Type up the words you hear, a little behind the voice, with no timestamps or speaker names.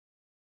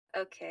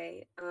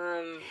Okay.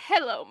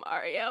 Hello,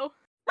 Mario.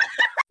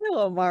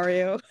 Hello,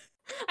 Mario.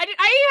 I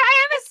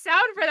have a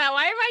sound for that.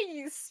 Why am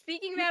I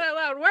speaking that out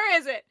loud? Where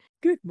is it?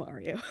 Good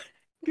Mario.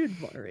 Good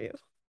Mario.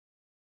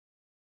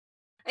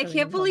 I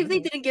can't believe they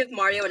didn't give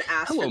Mario an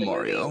ass for the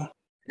Mario.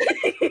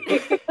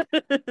 movie.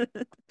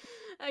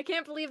 I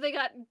can't believe they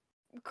got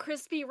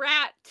Crispy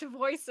Rat to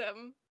voice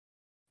him.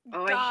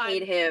 Oh, God. I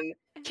hate him.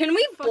 Can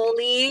we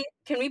bully?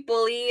 Oh,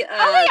 we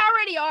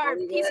already are.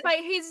 Hollywood?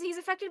 He's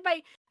affected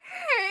by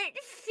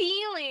hurt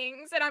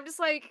feelings, and I'm just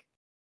like,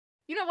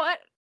 you know what?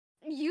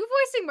 You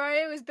voicing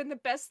Mario has been the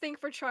best thing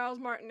for Charles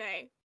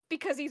Martinet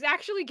because he's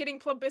actually getting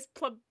publicity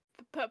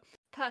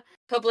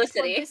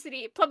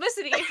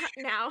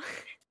now.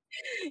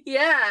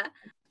 Yeah.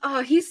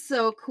 Oh, he's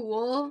so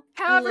cool.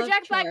 However,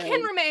 Jack Black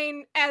can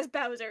remain as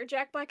Bowser.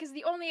 Jack Black is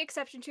the only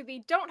exception to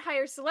the don't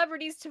hire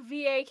celebrities to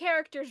VA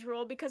characters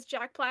rule because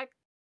Jack Black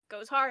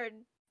goes hard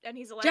and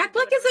he's allowed. Jack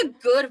Black is a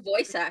good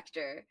voice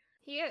actor.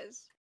 He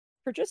is.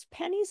 For just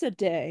pennies a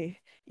day,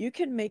 you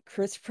can make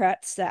Chris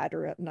Pratt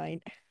sadder at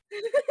night.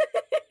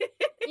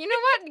 You know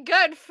what?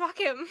 Good. Fuck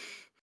him.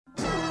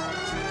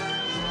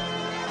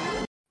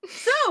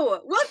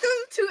 So, welcome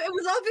to It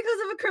Was All Because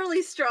of a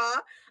Curly Straw.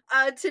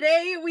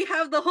 Today we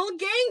have the whole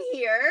gang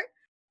here.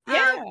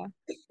 Yeah.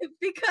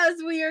 Because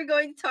we are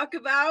going to talk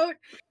about,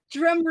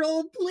 drum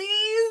roll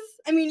please.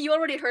 I mean, you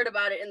already heard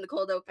about it in the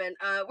cold open.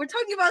 We're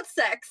talking about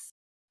sex.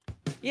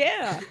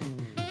 Yeah.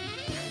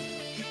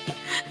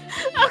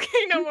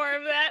 Okay, no more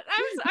of that.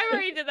 I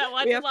already did that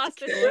once and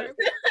lost it.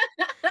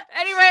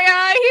 Anyway,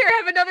 here,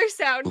 have another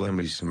sound. Let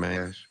me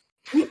smash.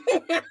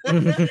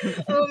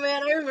 Oh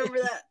man, I remember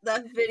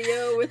that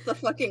video with the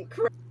fucking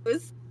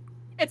crows.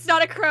 It's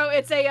not a crow,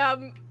 it's a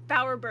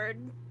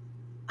bowerbird.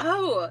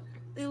 Oh,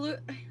 I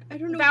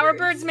don't know.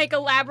 Bowerbirds make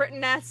elaborate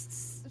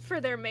nests for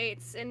their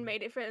mates and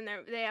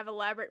they have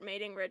elaborate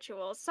mating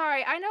rituals.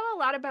 Sorry, I know a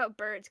lot about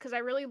birds because I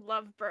really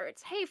love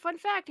birds. Hey, fun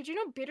fact, did you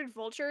know bearded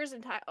vultures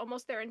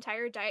almost their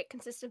entire diet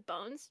consists of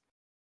bones?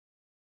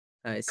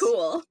 Nice.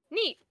 Cool.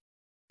 Neat.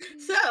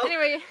 So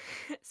anyway,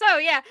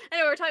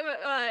 we're talking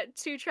about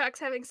two trucks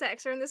having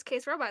sex, or in this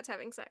case, robots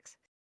having sex.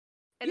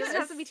 It doesn't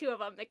have to be two of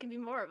them. It can be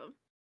more of them.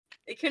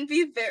 It can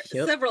be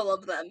several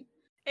of them.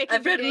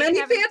 I've read they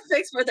many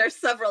fanfics where there's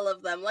several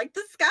of them, like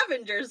the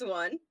Scavengers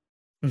one.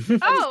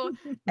 Oh!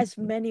 As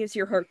many as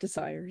your heart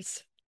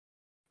desires.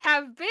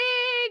 Have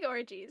big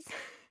orgies.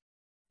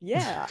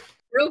 Yeah.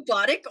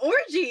 Robotic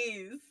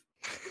orgies!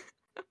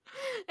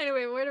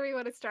 Anyway, where do we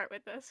want to start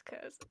with this?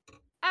 Because,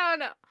 I don't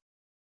know.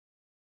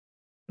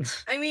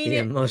 I mean, the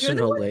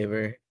emotional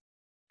labor.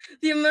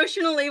 The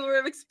emotional labor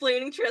of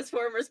explaining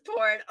Transformers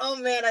porn. Oh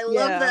man, I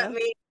love that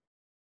meme.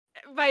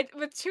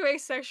 With two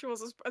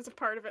asexuals as a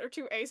part of it, or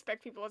two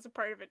aspec people as a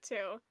part of it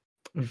too.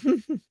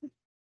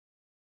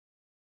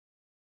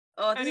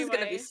 Oh, this is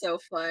gonna be so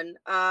fun.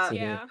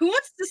 Yeah. Who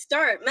wants to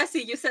start? Messy,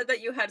 you said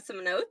that you had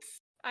some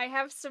notes? I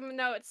have some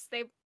notes.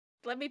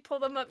 Let me pull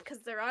them up because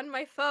they're on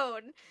my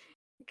phone.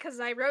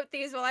 Because I wrote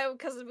these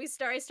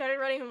I started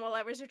writing them while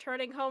I was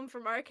returning home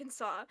from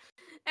Arkansas.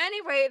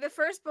 Anyway, the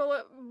first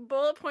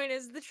bullet point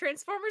is the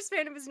Transformers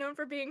fandom is known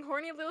for being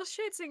horny little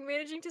shits and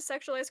managing to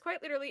sexualize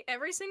quite literally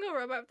every single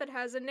robot that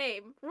has a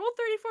name. Rule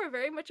 34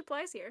 very much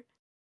applies here.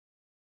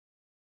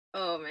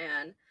 Oh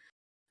man.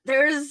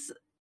 There's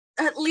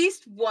at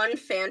least one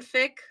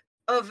fanfic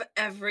of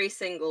every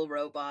single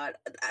robot.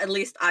 At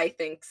least I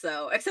think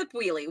so. Except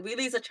Wheelie.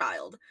 Wheelie's a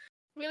child.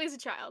 Wheelie's a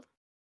child.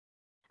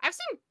 I've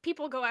seen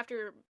people go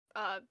after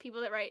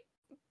people that write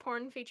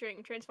porn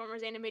featuring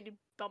Transformers animated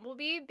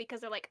Bumblebee because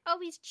they're like, oh,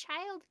 he's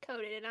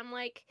child-coded. And I'm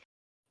like,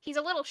 he's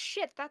a little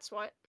shit, that's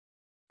what.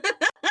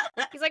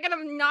 He's like an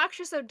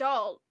obnoxious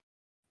adult.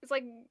 It's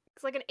like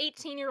an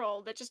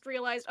 18-year-old that just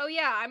realized, oh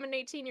yeah, I'm an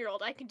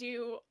 18-year-old. I can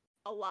do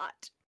a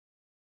lot.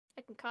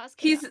 I can cause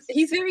chaos.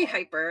 He's very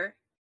hyper.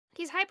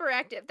 He's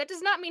hyperactive. That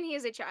does not mean he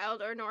is a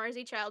child, nor is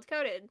he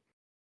child-coded.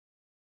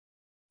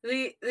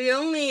 The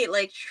only,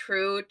 like,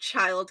 true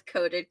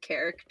child-coded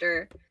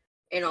character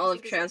in all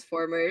of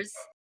Transformers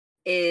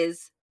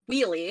is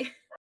Wheelie.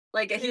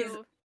 Like,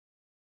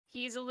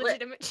 he's a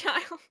legitimate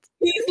child.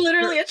 He's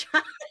literally a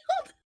child.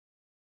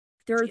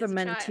 There are the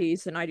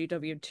Mentees in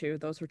IDW too.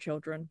 Those were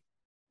children.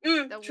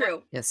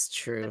 True. Yes,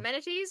 true. The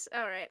Mentees?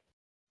 Alright.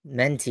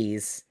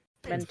 Mentees.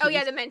 Oh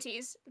yeah, the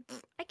Mentees.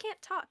 I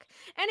can't talk.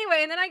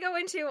 Anyway, and then I go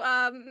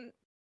into,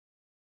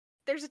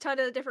 there's a ton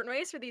of different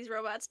ways for these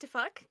robots to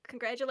fuck.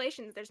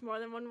 Congratulations, there's more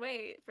than one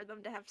way for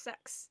them to have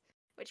sex.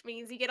 Which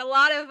means you get a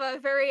lot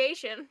of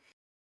variation.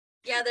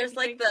 Yeah, there's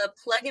like the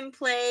plug and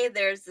play,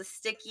 there's the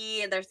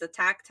sticky, and there's the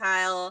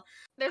tactile.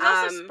 There's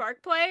also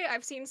spark play.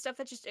 I've seen stuff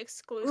that just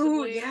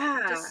exclusively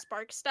just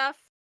spark stuff.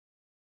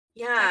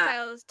 Yeah.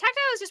 Tactile is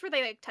just where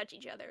they like touch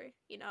each other,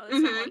 you know?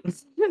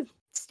 It's not like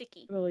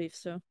sticky. I believe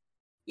so.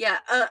 Yeah,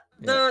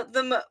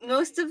 the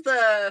most of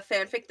the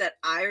fanfic that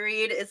I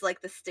read is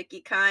like the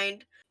sticky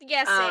kind.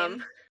 Yeah,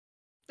 same.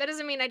 That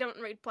doesn't mean I don't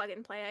read plug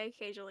and play. I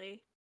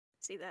occasionally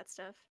see that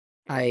stuff.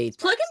 Plug and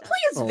play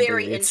is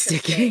very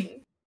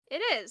interesting.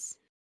 It is.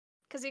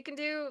 Because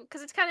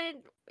it's kind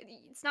of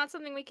it's not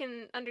something we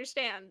can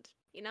understand.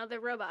 You know, they're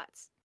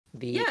robots.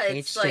 The Yeah,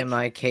 it's like-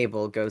 HDMI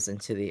cable goes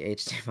into the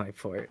HDMI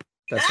port.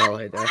 That's all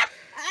I know.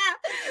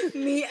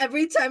 Me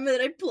every time that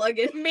I plug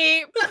in.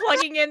 Me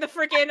plugging in the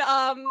freaking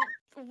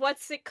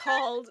what's it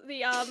called?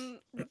 Not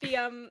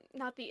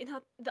the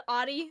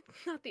Audi,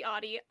 not the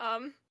Audi.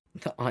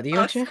 The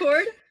audio Aux jack?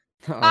 cord?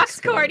 The Aux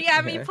cord. cord,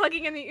 Yeah, me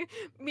plugging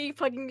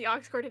the aux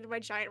cord into my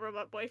giant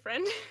robot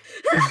boyfriend.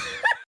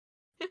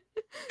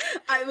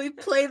 We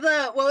play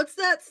what's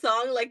that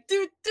song? Like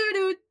do do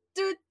do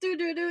do do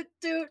do do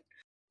do.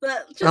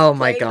 Just Oh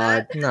my playing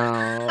god, that.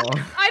 no.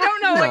 I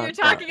don't know what Not you're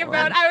talking that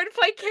about. one. I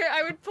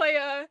would play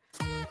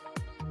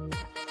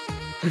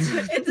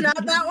It's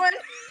not that one.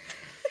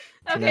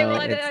 Okay, No,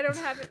 well I it's- don't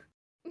have it.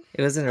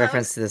 It was in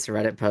reference to this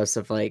Reddit post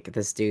of like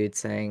this dude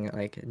saying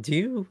like,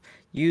 do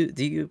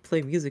you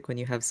play music when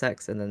you have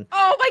sex? And then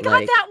Oh my god,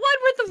 like, that one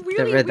with the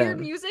really weird rhythm.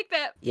 music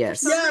that Yes.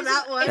 for some Yeah, reason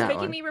that one. is That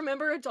making one. me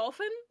remember a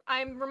dolphin.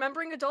 I'm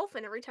remembering a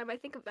dolphin every time I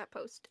think of that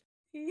post.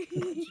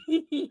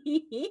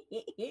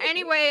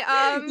 Anyway,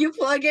 you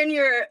plug in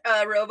your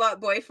robot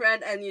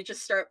boyfriend and you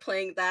just start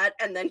playing that,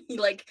 and then he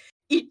like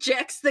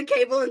ejects the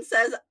cable and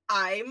says,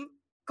 "I'm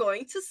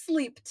going to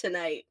sleep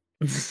tonight.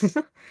 you're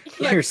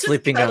Let's just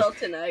sleeping on cuddle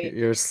tonight."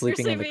 you're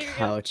sleeping on the sleeping, yeah.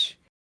 couch.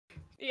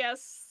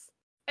 yes.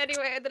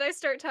 Anyway, and then I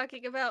start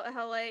talking about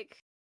how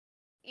like,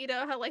 you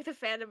know, how like the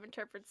fandom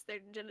interprets their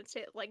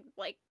genitalia,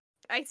 like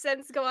I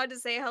since go on to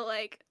say how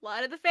like a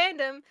lot of the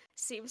fandom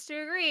seems to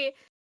agree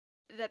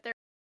that their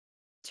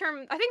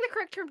term, I think the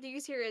correct term to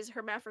use here is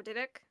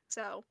hermaphroditic.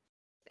 So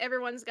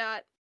everyone's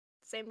got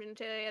same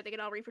genitalia, they can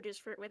all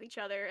reproduce with each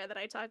other, and then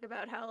I talk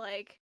about how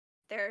like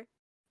their,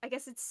 I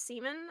guess it's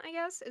semen, I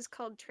guess, is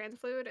called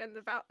transfluid, and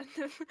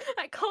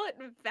I call it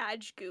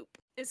vag goop,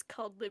 is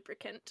called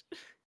lubricant.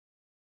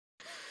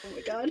 Oh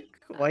my god.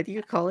 Why do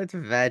you call it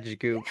vag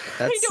goop?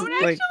 That's I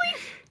don't like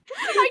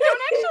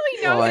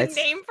actually know What? the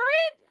name for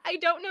it. I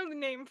don't know the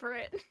name for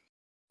it.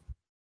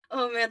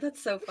 Oh man,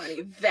 that's so funny.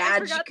 I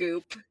Vag forgot-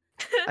 goop.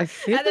 I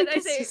feel And then like I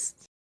it's say-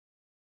 just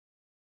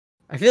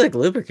I feel like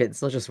lubricant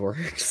still just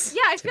works.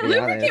 Yeah, I to feel be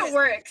like honest. Lubricant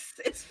works.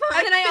 It's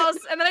fine.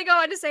 And then I go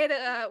on to say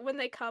that when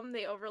they come,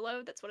 they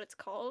overload. That's what it's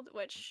called.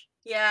 Which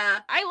Yeah.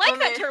 I like Oh,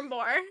 that man. term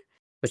more.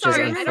 Which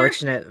Sorry, I is don't-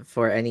 unfortunate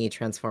for any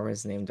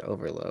Transformers named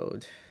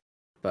Overload.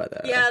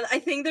 But Yeah, I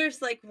think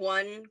there's like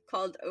one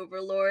called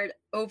Overload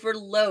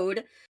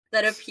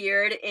that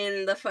appeared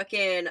in the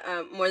fucking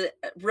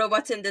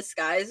Robots in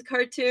Disguise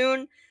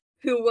cartoon,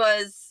 who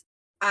was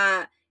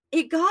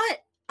it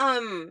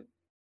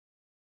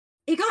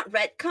got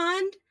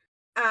retconned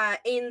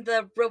in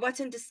the Robots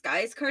in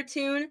Disguise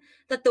cartoon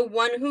that the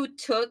one who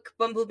took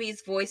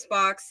Bumblebee's voice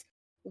box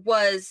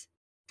was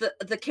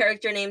the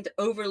character named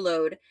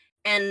Overload,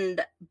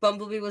 and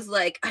Bumblebee was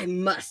like, "I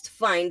must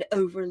find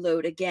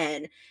Overload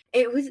again."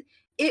 It was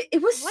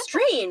it was What the-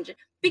 strange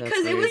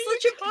because it weird. was What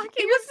are such you a talking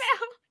it was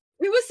about?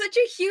 it was such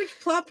a huge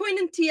plot point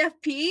in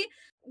TFP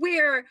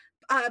where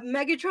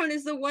Megatron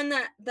is the one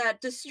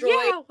that destroyed.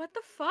 Yeah, what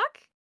the fuck?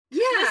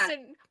 Yeah,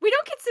 Listen, we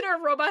don't consider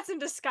Robots in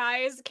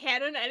Disguise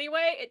canon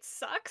anyway. It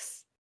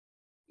sucks.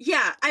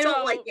 yeah, I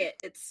don't like So- it.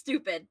 It's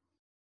stupid.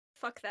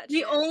 Fuck that The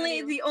shit.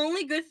 only the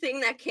only good thing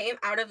that came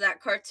out of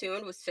that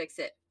cartoon was Fix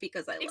It,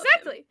 because I love him.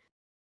 Exactly.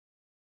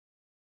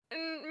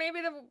 And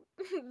maybe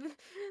the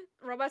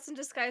Robots in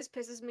Disguise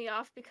pisses me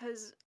off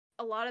because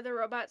a lot of the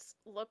robots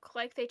look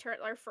like they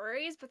are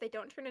furries, but they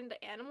don't turn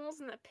into animals,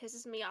 and that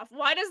pisses me off.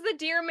 Why does the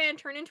deer man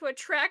turn into a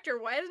tractor?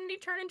 Why doesn't he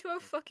turn into a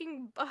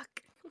fucking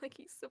buck like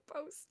he's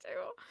supposed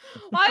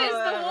to? Why is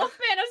the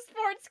Wolfman a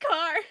sports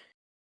car?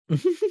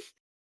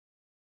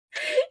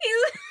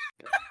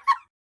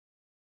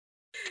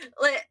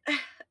 Like,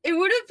 it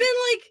would have been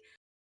like,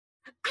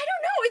 I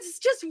don't know, it's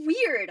just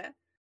weird.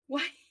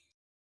 Why?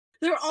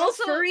 They're all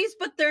Also- furries,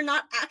 but they're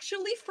not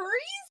actually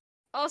furries?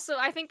 Also,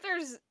 I think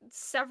there's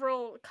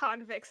several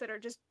convicts that are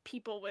just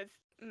people with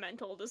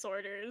mental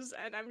disorders,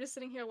 and I'm just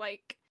sitting here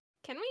like,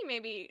 can we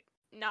maybe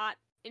not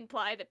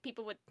imply that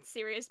people with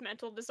serious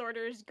mental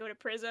disorders go to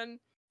prison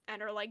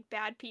and are like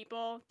bad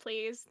people?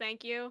 Please,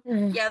 thank you.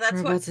 Yeah, that's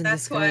what- Robots in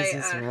that's why,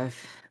 Disguise is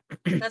rough.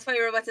 That's why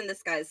Robots in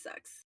Disguise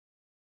sucks.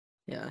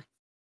 Yeah.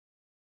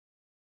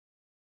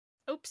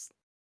 Oops.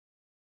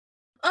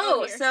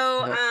 Oh, here.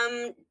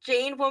 so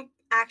Jane won't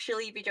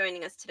actually be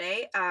joining us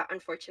today,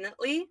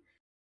 unfortunately.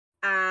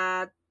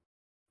 But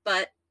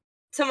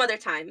some other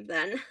time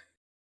then.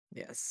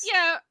 Yes.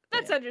 Yeah,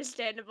 that's Yeah.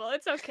 understandable.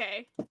 It's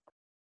okay.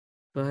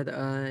 But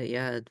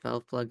yeah,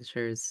 Valve Plug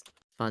sure is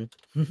fun.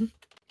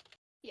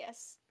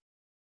 Yes.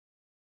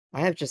 I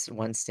have just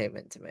one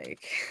statement to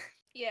make.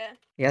 Yeah.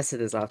 Yes,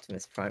 it is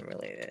Optimus Prime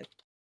related.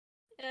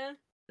 Yeah.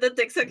 The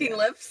dick sucking Yeah.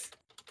 lips.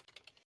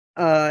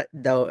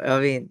 No, I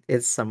mean,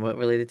 it's somewhat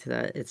related to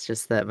that. It's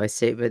just that my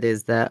statement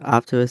is that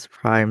Optimus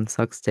Prime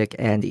sucks dick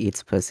and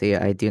eats pussy.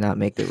 I do not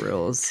make the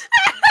rules.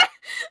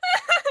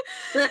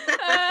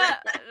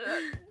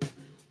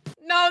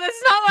 No,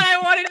 that's not what I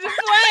wanted to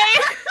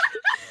play.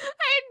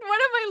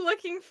 What am I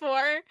looking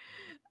for?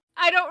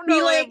 I don't know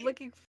He, what I'm like-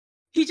 looking for.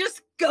 He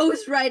just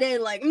goes right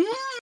in like,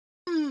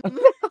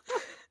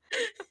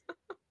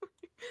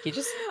 He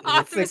just it's the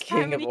Optimus Prime,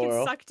 king and of he can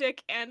oral. suck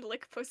dick and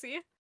lick pussy.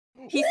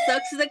 He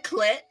sucks the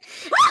clit.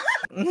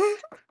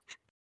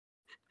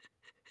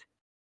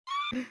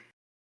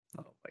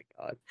 Oh my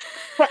god.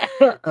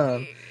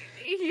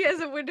 He has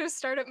a Windows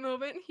startup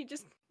moment. He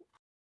just,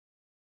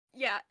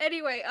 yeah.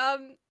 Anyway,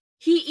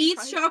 He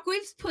eats Fine.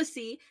 Shockwave's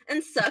pussy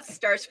and sucks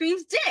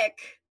Starscream's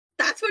dick.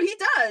 That's what he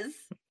does.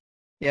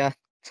 Yeah,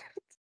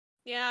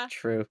 yeah.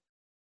 true.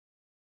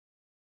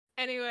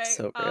 Anyway,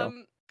 So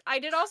real. I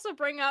did also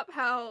bring up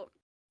how,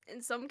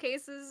 in some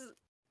cases,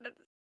 I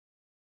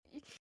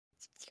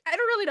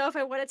don't really know if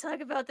I want to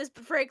talk about this,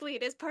 but frankly,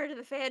 it is part of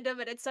the fandom,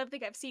 and it's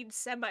something I've seen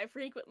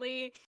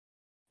semi-frequently.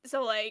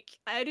 So, like,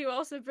 I do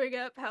also bring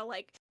up how,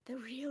 like, the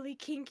really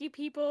kinky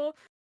people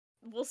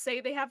will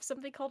say they have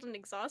something called an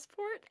exhaust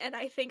port, and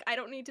I think I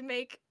don't need to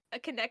make a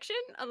connection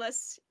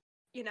unless,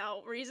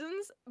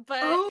 reasons,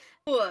 but Oh,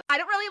 I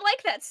don't really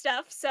like that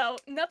stuff, so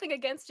nothing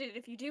against it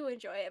if you do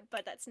enjoy it,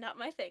 but that's not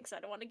my thing, so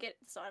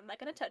I'm not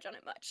gonna touch on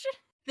it much.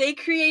 they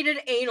created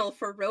anal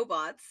for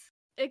robots.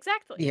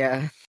 Exactly.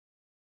 Yeah.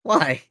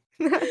 Why?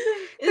 They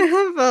It's-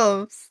 have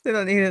valves. They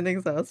don't need an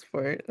exhaust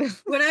port.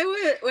 when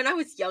I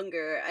was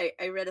younger,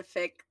 I read a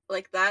fic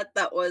like that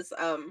was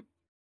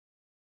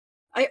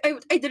I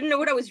didn't know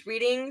what I was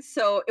reading,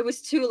 so it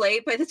was too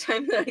late by the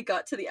time that I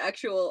got to the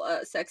actual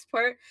sex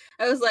part.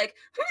 I was like,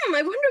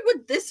 I wonder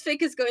what this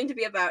fic is going to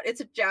be about.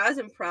 It's a Jazz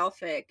and Prowl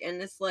fic,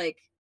 and it's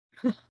like,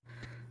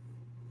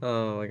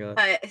 Oh my god.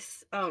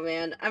 oh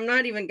man, I'm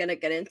not even gonna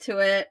get into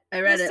it. I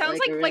read This it sounds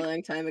like a like- really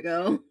long time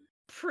ago.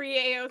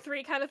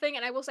 Pre-AO3 kind of thing,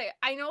 and I will say,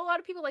 I know a lot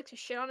of people like to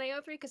shit on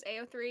AO3, because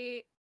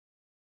AO3,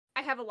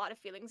 I have a lot of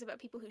feelings about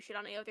people who shit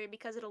on AO3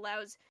 because it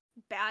allows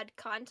bad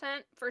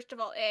content. First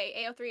of all,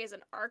 AO3 is an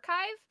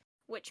archive,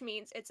 which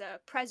means it's a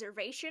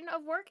preservation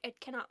of work. It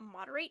cannot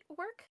moderate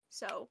work,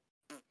 so...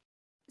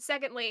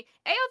 Secondly,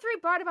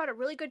 AO3 brought about a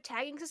really good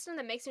tagging system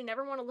that makes me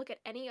never want to look at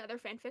any other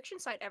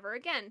fanfiction site ever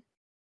again.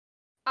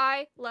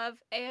 I love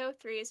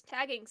AO3's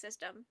tagging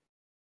system.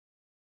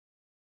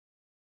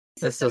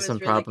 There's System still some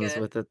is really problems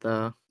good. with it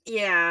though.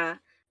 Yeah,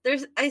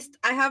 I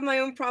have my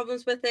own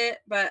problems with it,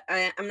 but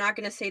I'm not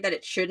gonna say that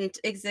it shouldn't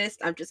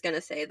exist. I'm just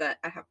gonna say that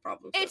I have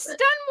problems It's with it.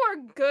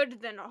 done more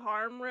good than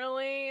harm,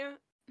 really.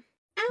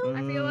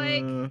 I feel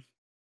like. Mm,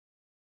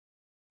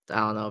 I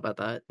don't know about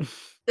that. Like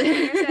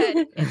I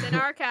said, it's an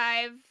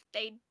archive.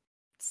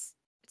 It's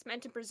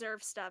meant to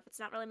preserve stuff. It's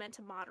not really meant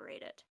to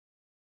moderate it.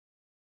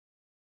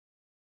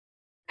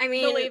 I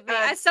mean, Believe me,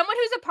 as someone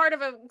who's a part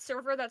of a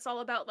server that's all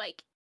about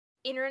like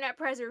internet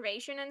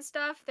preservation and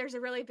stuff, there's a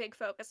really big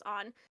focus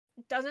on.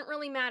 It doesn't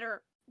really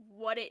matter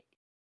what it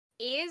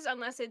is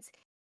unless it's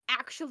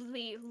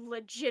actually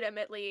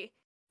legitimately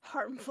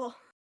harmful.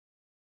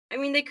 I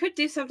mean, they could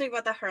do something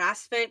about the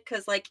harassment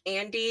because, like,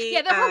 Andy.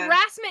 Yeah, the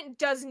harassment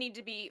does need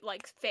to be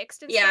like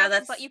fixed and Yeah,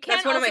 stuff. But you can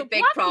that's one of my also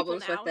big block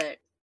problems people now. with it.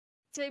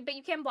 But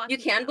you can block. You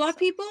people can now, block so.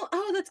 people?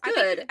 Oh, that's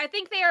good. I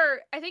think they are.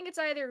 I think it's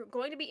either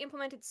going to be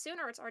implemented soon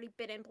or it's already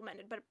been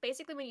implemented. But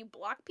basically, when you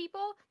block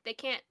people, they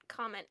can't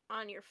comment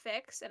on your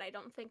fix, and I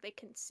don't think they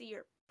can see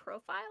your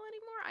profile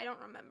anymore. I don't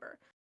remember.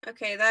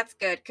 Okay, that's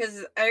good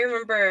because I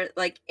remember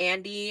like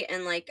Andy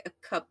and like a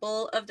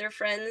couple of their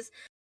friends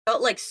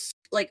felt like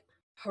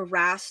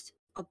harassed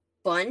a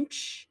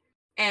bunch.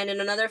 And in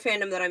another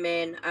fandom that I'm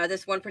in,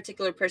 this one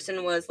particular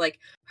person was like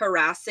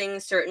harassing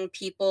certain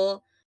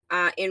people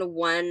in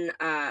one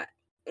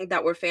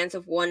that were fans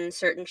of one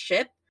certain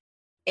ship,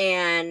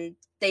 and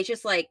they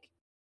just like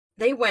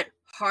they went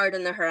hard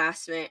on the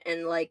harassment,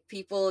 and like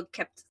people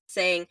kept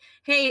saying,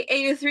 "Hey,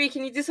 AU3,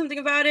 can you do something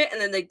about it?"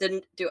 And then they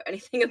didn't do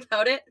anything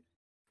about it.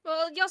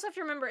 Well, you also have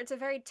to remember it's a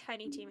very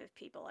tiny team of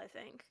people. I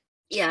think.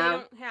 Yeah. They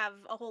don't have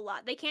a whole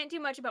lot. They can't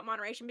do much about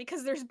moderation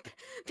because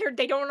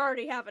they don't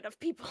already have enough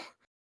people.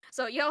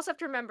 So you also have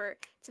to remember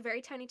it's a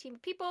very tiny team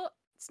of people.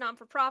 It's not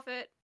for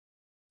profit.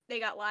 They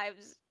got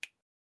lives.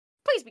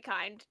 Please be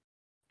kind.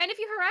 And if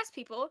you harass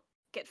people,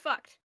 get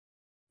fucked.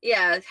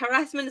 Yeah,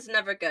 harassment is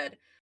never good.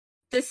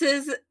 This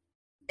is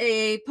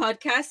a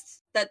podcast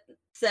that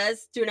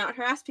says do not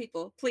harass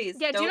people. Please.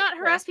 Yeah, do don't not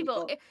harass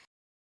people.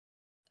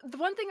 The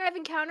one thing I've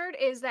encountered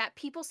is that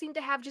people seem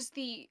to have just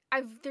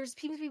there's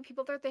seems to be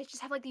people there that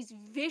just have like these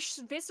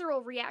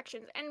visceral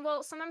reactions. And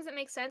well, sometimes it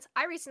makes sense.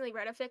 I recently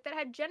read a fic that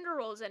had gender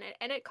roles in it,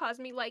 and it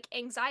caused me like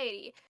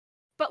anxiety.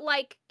 But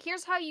like,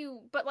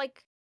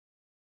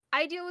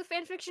 I deal with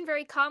fanfiction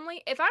very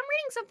calmly. If I'm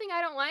reading something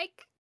I don't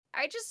like,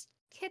 I just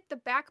hit the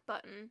back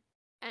button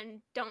and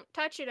don't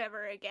touch it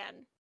ever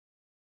again.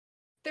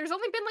 There's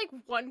only been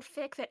like one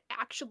fic that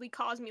actually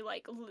caused me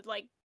like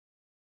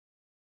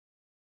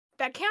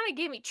that kind of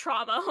gave me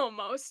trauma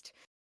almost.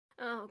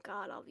 Oh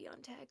god, I'll be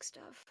on tag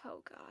stuff.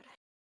 Oh god.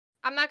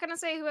 I'm not gonna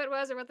say who it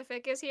was or what the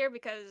fic is here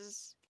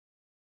because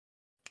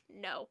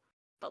no.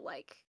 But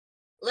like,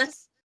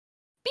 Let's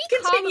be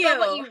continue. calm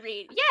about what you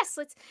read. Yes,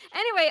 let's.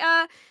 Anyway,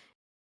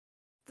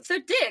 so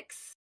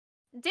dicks.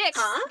 Dicks.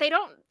 Huh? They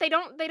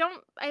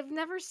don't. I've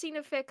never seen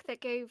a fic that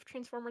gave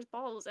Transformers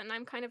balls, and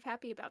I'm kind of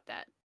happy about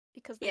that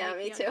because they make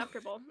me too.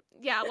 uncomfortable.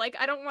 Yeah, like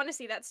I don't want to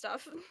see that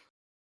stuff.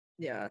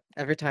 Yeah,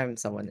 every time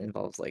someone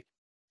involves like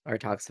or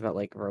talks about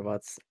like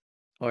robots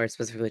or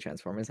specifically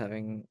Transformers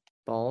having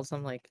balls,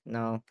 I'm like,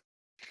 no,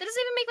 That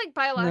doesn't even make like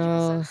biological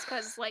no. sense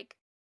because like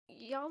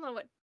y'all know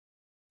what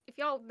if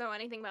y'all know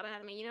anything about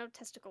anatomy, you know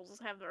testicles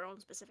have their own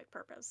specific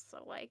purpose.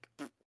 So like,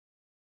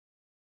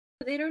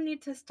 They don't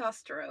need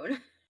testosterone.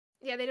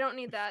 yeah, they don't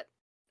need that.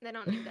 They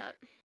don't need that.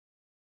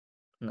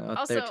 No, their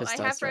Also, I have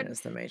testosterone read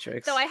is the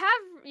Matrix. though I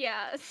have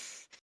yeah.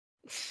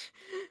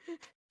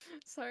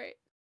 Sorry.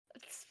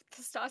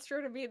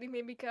 Testosterone immediately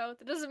made me go.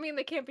 That doesn't mean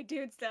they can't be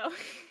dudes though.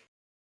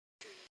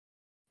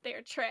 They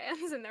are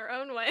trans in their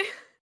own way.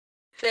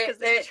 Because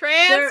they're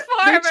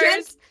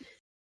transformers.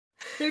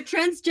 Their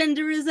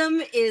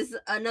transgenderism is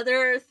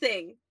another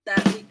thing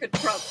that we could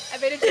probably. I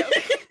made a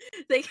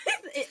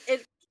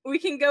joke. We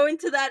can go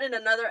into that in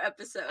another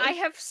episode. I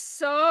have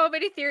so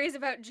many theories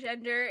about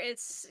gender.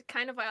 It's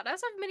kind of wild. I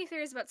also have many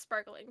theories about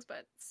sparklings,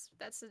 but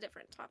that's a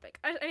different topic.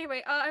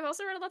 Anyway, I've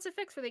also read lots of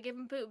fics where they give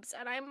them boobs,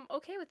 and I'm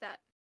okay with that.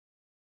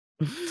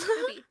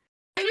 Booby.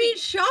 I mean,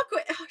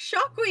 Shockwave.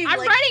 I'm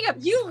like, writing a.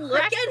 You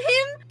look at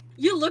him.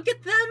 You look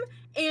at them,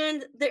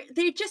 and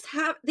they just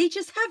have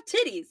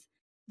titties.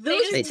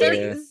 Those They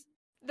titties. do.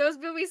 Those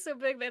boobies so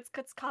big that's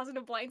cussing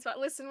a blind spot.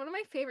 Listen, one of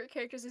my favorite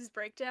characters is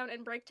Breakdown,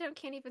 and Breakdown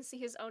can't even see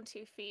his own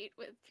 2 feet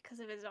because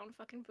of his own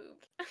fucking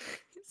boobs.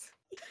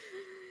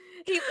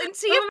 In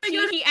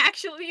TFP, he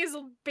actually is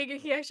bigger.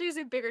 He actually has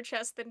a bigger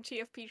chest than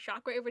TFP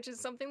Shockwave, which is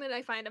something that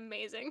I find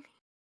amazing.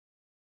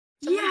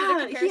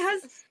 Yeah,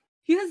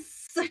 he has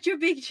such a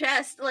big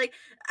chest. Like,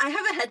 I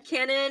have a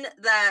headcanon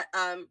that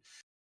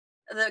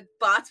the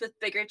bots with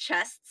bigger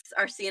chests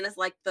are seen as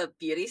like the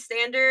beauty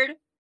standard.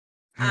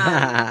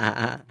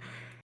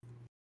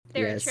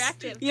 They're Yes.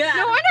 attractive. Yeah.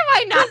 No wonder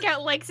why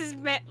Knockout likes his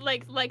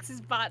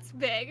bots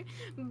big.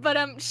 But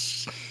I'm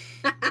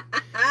side-eyeing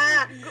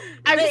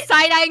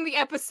the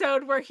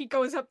episode where he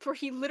goes up, where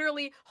he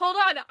literally, hold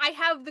on, I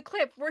have the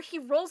clip where he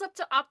rolls up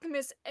to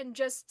Optimus and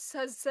just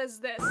says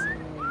this.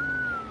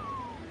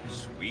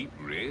 Sweet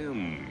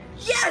rims.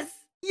 Yes.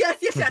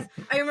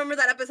 I remember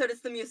that episode.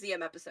 It's the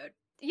museum episode.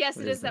 Yes,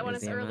 What it is is the that one.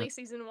 It's museum early at?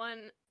 season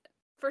 1.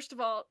 First of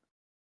all,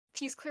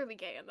 he's clearly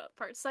gay in that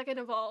part. Second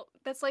of all,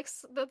 that's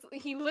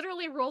he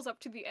literally rolls up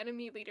to the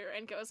enemy leader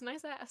and goes,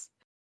 "Nice ass."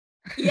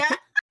 Yeah.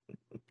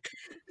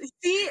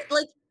 See,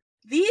 like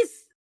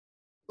these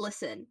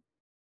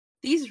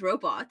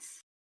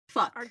robots,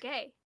 fuck, Are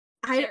gay.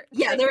 they're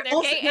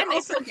gay and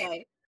also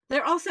gay.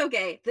 They're also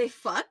gay. They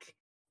fuck,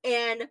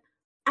 and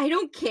I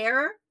don't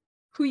care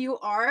who you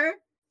are.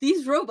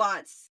 These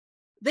robots,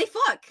 they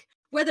fuck.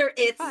 Whether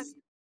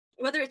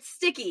it's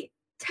sticky,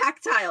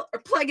 tactile, or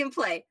plug and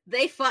play,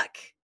 they fuck.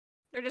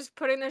 They're just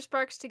putting their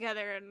sparks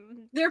together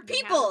and They're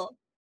people.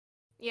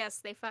 Yes,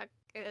 they fuck.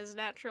 It is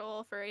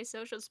natural for a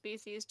social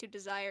species to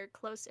desire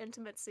close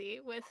intimacy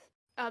with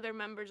other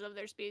members of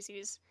their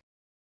species.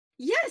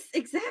 Yes,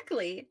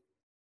 exactly.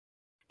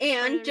 One of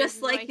And the just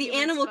reasons why like the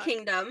humans animal fuck.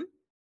 kingdom,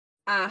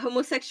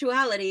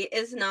 homosexuality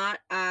is not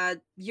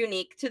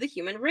unique to the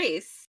human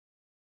race.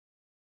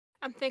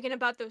 I'm thinking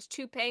about those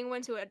 2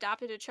 penguins who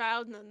adopted a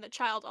child, and then the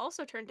child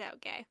also turned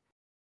out gay.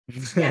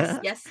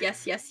 Yes.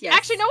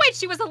 Actually, no, wait,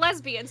 she was a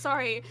lesbian.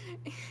 Sorry.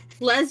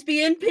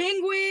 Lesbian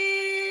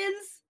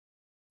penguins.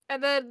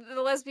 And then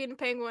the lesbian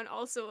penguin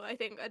also, I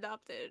think,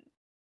 adopted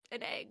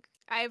an egg.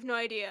 I have no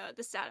idea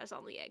the status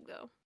on the egg,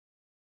 though.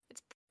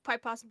 It's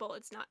quite possible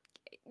it's not.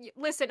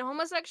 Listen,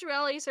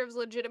 homosexuality serves a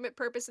legitimate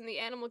purpose in the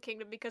animal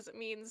kingdom because it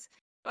means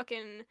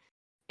fucking.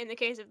 In the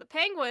case of the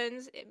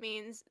penguins, it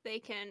means they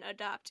can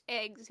adopt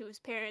eggs whose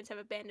parents have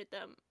abandoned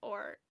them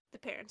or the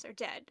parents are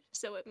dead.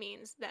 So it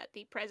means that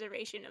the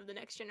preservation of the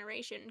next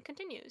generation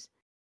continues.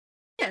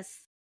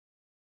 Yes.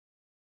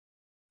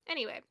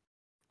 Anyway,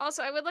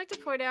 also I would like to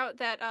point out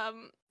that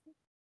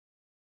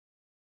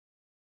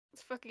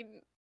it's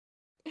fucking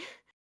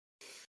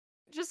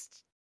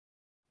just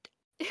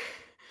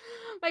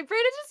my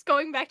brain is just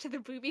going back to the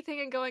booby thing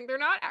and going, they're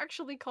not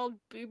actually called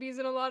boobies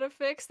in a lot of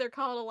fics. They're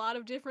called a lot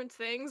of different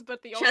things,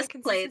 but the only Chest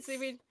consistency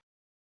plates.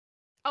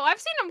 Oh, I've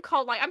seen them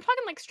called like I'm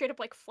talking like straight up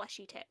like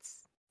fleshy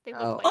tits. They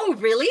look like Oh,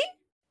 really?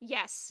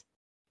 Yes.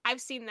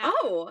 I've seen that.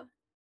 Oh.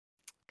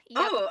 Yep.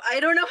 Oh, I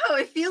don't know how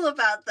I feel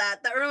about that.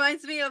 That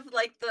reminds me of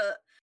like the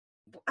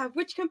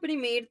which company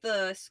made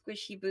the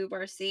squishy boob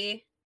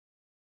RC?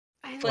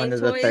 One of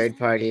the Toys? third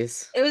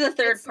parties. It was a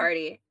third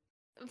party.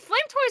 Flame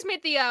Toys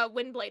made the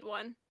Windblade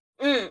one.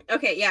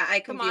 Okay, yeah, I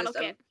The confused model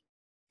them. kit.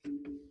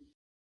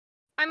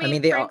 I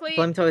mean, they frankly,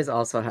 Flame Toys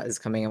also is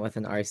coming in with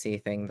an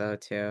RC thing though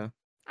too.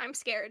 I'm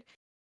scared.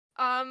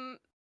 I've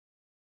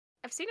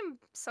seen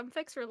some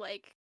fics where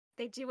like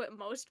they do what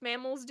most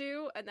mammals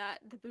do, and that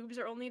the boobs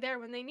are only there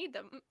when they need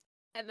them,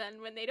 and then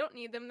when they don't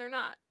need them, they're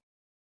not.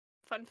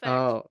 Fun fact.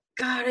 Oh,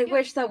 God, I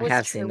wish that I was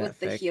have true seen that with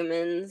the fic.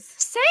 humans.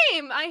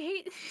 Same. I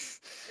hate.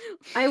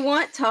 I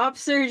want top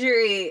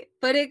surgery,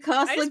 but it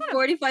costs I just like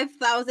wanna-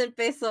 45,000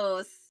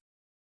 pesos.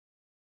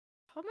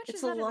 How much It's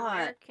is a that in lot.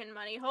 American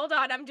money? Hold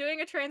on, I'm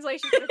doing a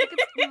translation. But I think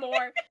it's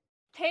more.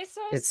 Pesos.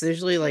 it's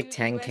usually like to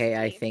 10K,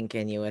 I USD. think,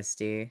 in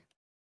USD.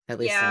 At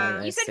least in Yeah. the You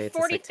United You said States,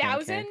 it's like 10K.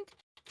 40,000.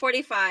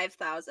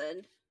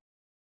 45,000.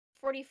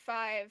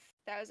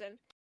 45,000.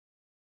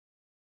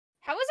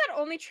 How is that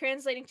only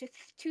translating to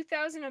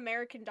 2,000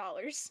 American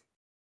dollars?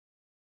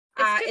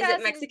 Is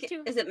it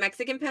Mexican? Is it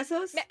Mexican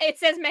pesos? It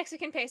says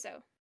Mexican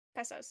peso.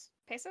 Pesos.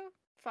 Peso?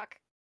 Fuck.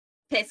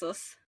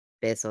 Pesos.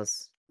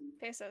 Pesos.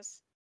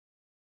 Pesos.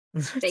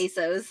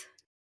 Pesos.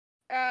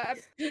 A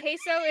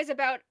peso is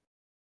about.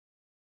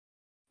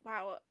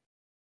 Wow.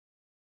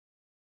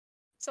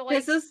 So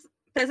like pesos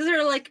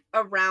are like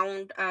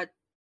around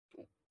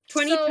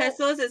 20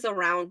 pesos is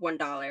around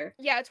 $1.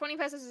 Yeah, 20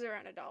 pesos is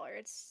around $1.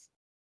 It's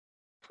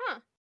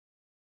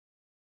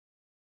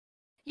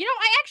You know,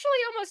 I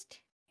actually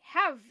almost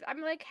have.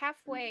 I'm like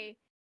halfway.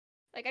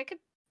 Like I could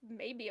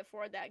maybe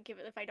afford that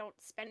given if I don't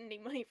spend any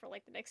money for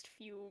like the next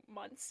few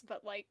months,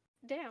 but like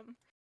damn.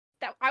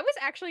 That I was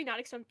actually not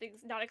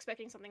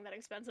expecting something that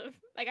expensive.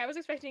 Like I was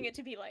expecting it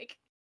to be like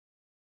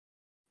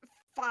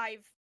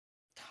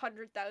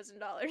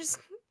 $500,000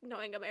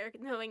 knowing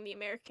the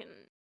American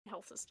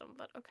health system,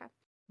 but okay.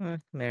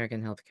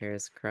 American healthcare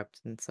is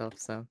corrupt in itself,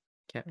 so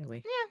can't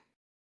really.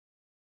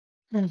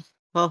 Yeah.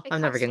 Well, It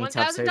I'm never getting costs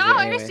top surgery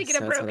anyway, to get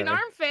so a it's broken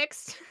whatever. arm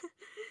fixed.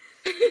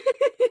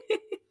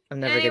 I'm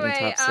never getting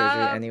Anyway, top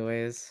surgery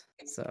anyways,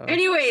 so.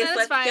 Anyways, that's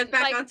let's fine. get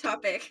back Like- on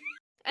topic.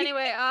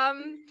 Anyway,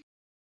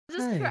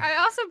 Hey. I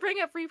also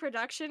bring up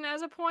reproduction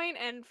as a point,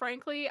 and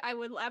frankly, I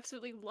would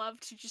absolutely love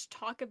to just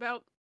talk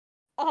about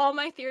all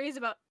my theories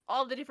about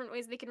all the different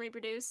ways they can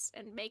reproduce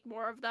and make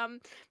more of them,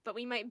 but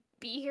we might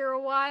be here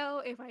a while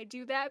if I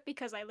do that,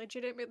 because I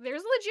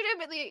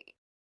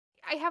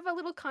have a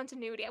little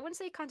continuity. I wouldn't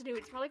say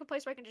continuity, it's more like a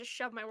place where I can just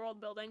shove my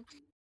world building.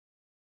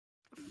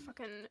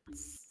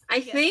 I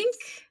think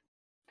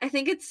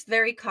it's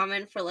very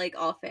common for like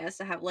all fans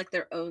to have like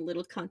their own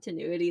little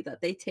continuity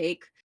that they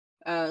take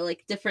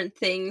like different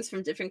things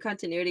from different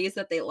continuities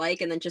that they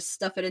like and then just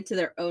stuff it into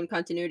their own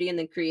continuity and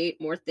then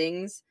create more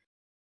things.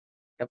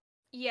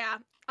 Yeah.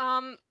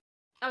 Oh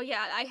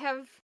yeah, I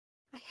have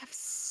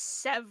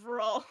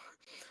several.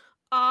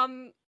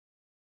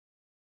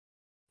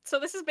 So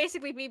this is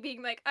basically me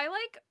being like, I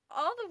like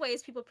all the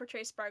ways people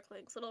portray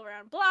sparklings. Little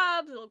round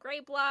blobs, little gray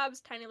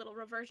blobs, tiny little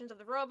reversions of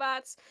the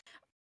robots,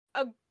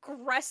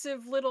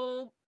 aggressive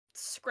little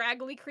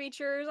scraggly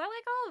creatures. I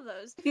like all of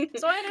those.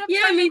 So I ended up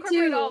trying to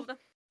incorporate all of them.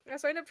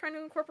 So I ended up trying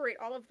to incorporate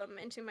all of them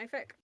into my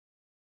fic.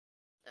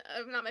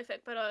 Not my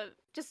fic, but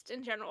just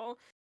in general.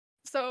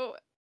 So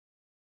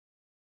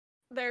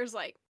there's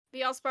like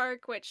the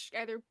Allspark, which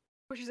either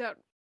pushes out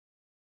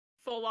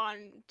full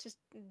on just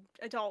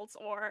adults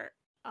or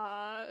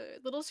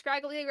little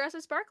scraggly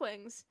aggressive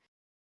sparklings.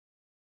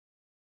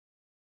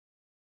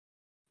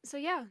 So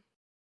yeah.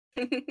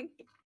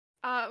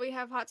 We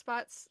have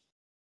hotspots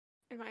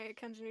in my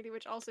continuity,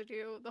 which also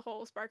do the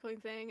whole sparkling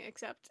thing,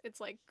 except it's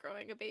like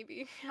growing a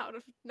baby out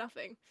of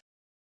nothing.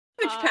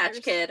 Cabbage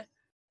Patch Kid.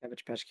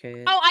 Cabbage Patch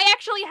Kid. Oh, I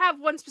actually have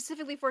one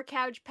specifically for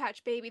Cabbage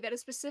Patch Baby. That is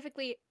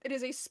specifically, it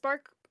is a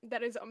spark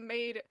that is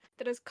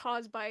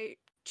caused by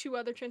two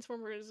other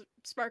Transformers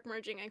spark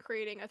merging and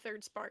creating a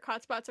third spark.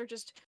 Hotspots are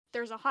just,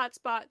 there's a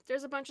hotspot,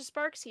 there's a bunch of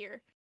sparks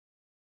here.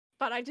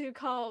 But I do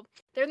call,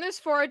 there's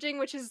foraging,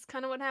 which is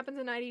kind of what happens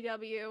in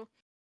IDW.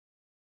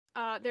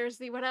 There's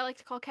the what I like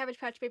to call Cabbage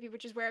Patch Baby,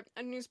 which is where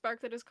a new spark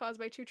that is caused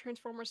by two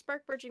Transformers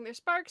spark merging their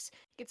sparks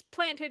gets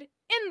planted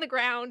in the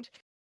ground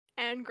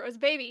and grows a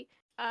baby.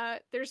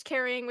 There's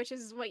carrying, which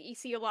is what you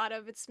see a lot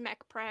of. It's mech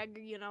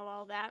preg, you know,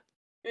 all that.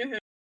 Mm-hmm.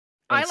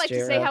 I like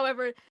to say,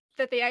 however,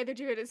 that they either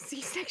do it as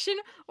C-section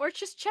or it's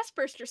just chest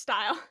burster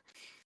style.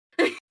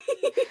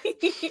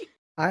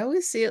 I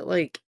always see it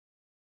like,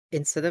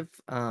 instead of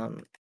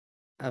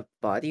a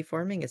body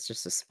forming, it's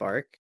just a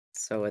spark.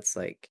 So it's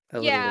like a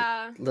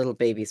little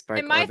baby spark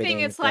and my orbiting thing,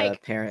 it's the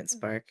like, parent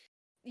spark.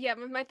 Yeah,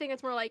 but my thing,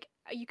 it's more like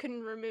you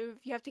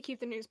have to keep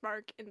the new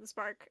spark in the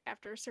spark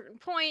after a certain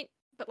point,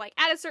 but like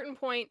at a certain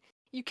point,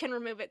 you can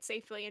remove it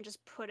safely and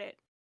just put it,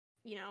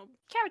 you know,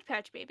 Cabbage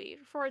Patch Baby,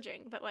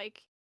 foraging. But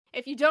like,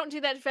 if you don't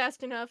do that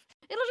fast enough,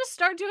 it'll just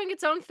start doing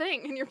its own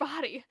thing in your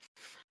body.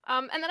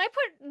 And then I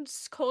put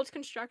cold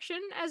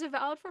construction as a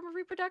valid form of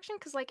reproduction,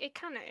 because like, it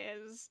kind of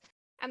is.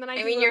 And then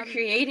I mean, you're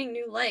creating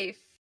new life.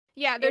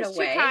 Yeah, there's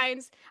two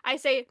kinds. I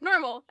say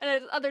normal,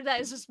 and the other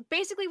that is just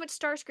basically what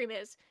Starscream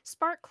is.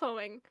 Spark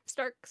cloning.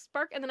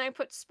 Spark, and then I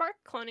put spark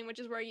cloning, which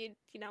is where you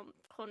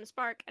clone a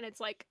spark, and it's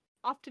like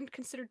often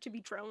considered to be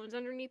drones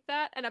underneath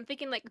that. And I'm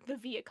thinking like the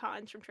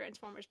Viacons from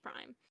Transformers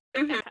Prime.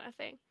 Mm-hmm. That kind of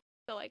thing.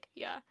 So like,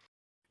 yeah.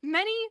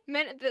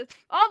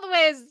 All the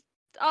ways,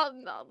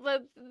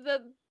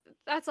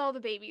 that's all the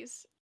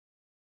babies.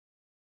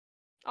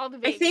 All the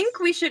babies. I think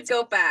we should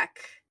go back.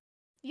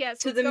 Yes,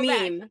 to the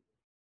meme. Back.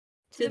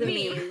 To the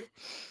meme.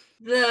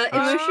 The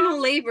emotional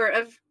labor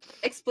of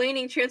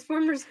explaining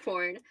Transformers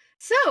porn.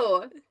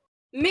 So,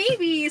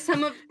 maybe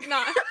some of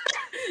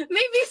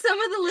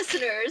the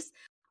listeners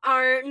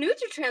are new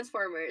to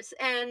Transformers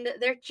and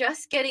they're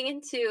just getting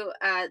into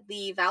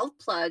the Valve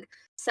plug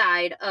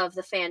side of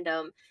the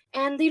fandom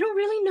and they don't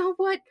really know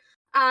what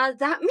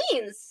that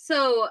means.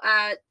 So,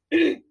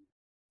 do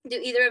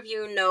either of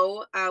you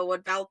know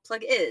what Valve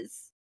plug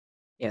is?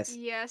 Yes.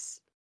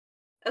 Yes.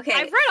 Okay,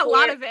 I've read a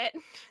lot of it.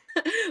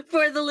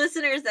 For the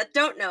listeners that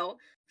don't know,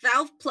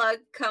 Valve Plug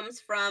comes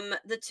from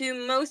the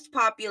two most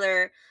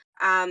popular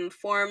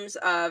forms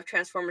of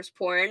Transformers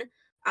porn.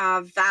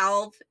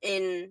 Valve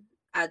in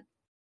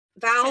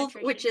Valve,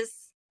 which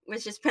is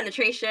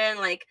penetration,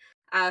 like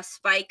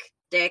Spike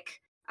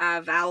dick,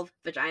 Valve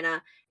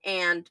vagina,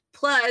 and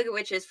Plug,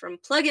 which is from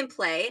plug and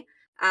play,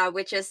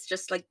 which is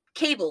just like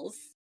cables.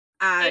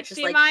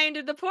 Just like HDMI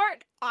into the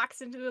port, aux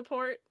into the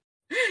port.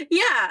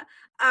 yeah.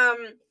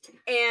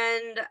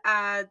 And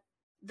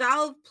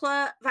Valve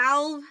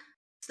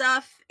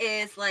stuff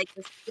is like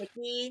the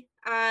sticky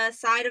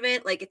side of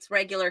it, like it's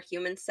regular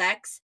human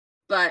sex,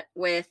 but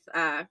with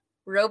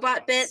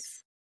robot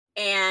bits.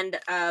 And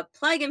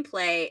plug and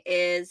play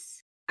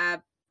is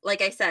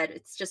like I said,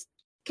 it's just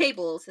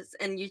cables,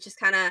 and you just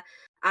kind of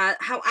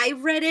how I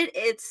read it,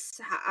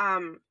 it's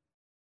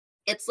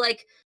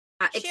like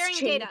Sharing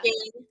exchanging data.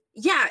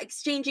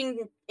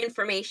 exchanging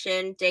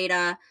information,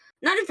 data,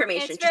 not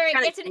information, And just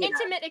kind of it's an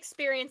intimate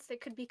experience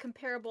that could be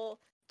comparable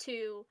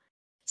to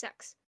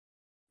sex.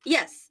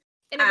 Yes.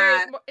 In a very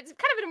it's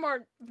kind of in a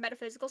more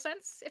metaphysical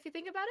sense if you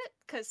think about it,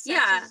 because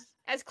sex is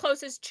as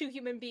close as two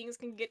human beings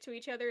can get to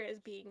each other as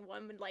being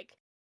one would like.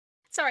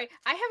 Sorry,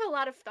 I have a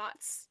lot of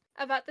thoughts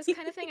about this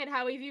kind of thing and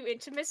how we view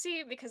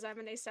intimacy, because I'm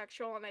an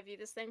asexual and I view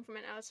this thing from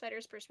an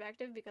outsider's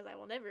perspective because I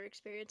will never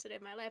experience it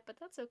in my life, but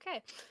that's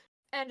okay.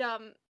 And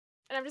I'm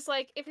just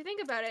like, if you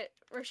think about it,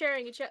 we're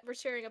sharing a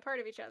part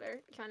of each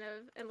other, kind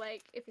of, and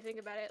like if you think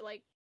about it,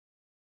 like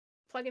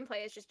plug and play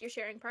is just you're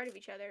sharing part of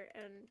each other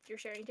and you're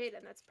sharing data,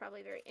 and that's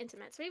probably very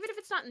intimate. So even if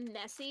it's not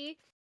messy,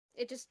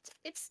 it's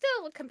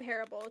still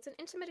comparable. It's an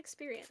intimate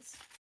experience.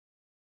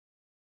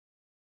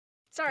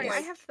 Sorry,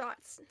 I have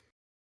thoughts.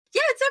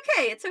 Yeah, it's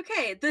okay. It's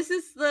okay. This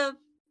is the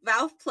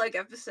Valve Plug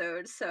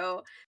episode,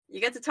 so you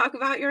get to talk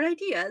about your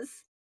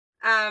ideas.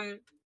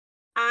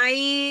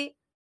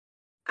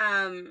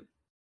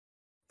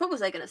 What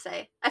was I gonna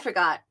say? I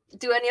forgot.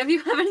 Do any of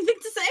you have anything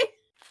to say?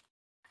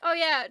 Oh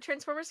yeah,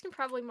 Transformers can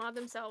probably mod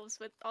themselves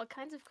with all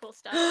kinds of cool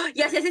stuff.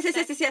 Yes.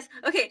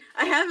 Okay,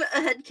 I have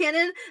a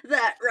headcanon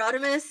that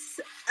Rodimus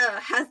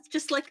has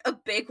just like a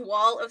big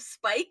wall of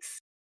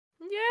spikes.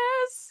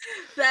 Yes.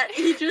 That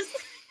he just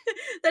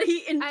that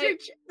he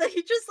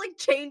just like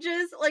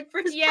changes like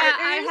for his partners.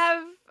 I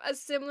have a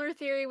similar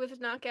theory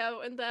with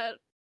Knockout, and that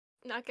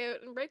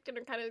Knockout and Breakdown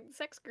are kind of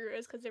sex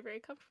gurus because they're very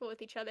comfortable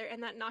with each other,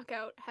 and that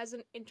Knockout has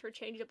an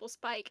interchangeable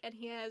spike, and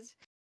he has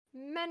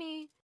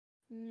many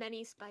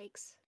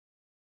spikes.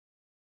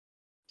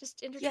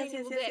 Just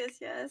interchangeable dick.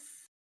 Yes.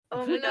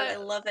 Oh my god, I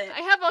love it.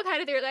 I have all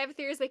kind of theories. I have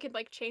theories they can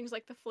like change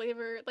like the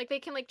flavor, like they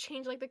can like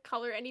change like the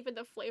color and even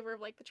the flavor of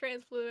like the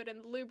trans fluid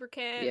and the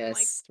lubricant.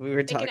 Yes, and, like, we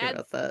were talking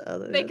about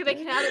that. They can do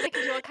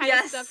all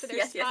kinds of stuff to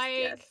their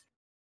spike.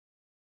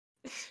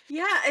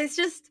 Yeah, it's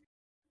just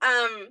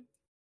I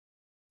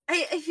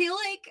feel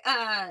like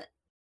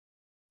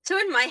so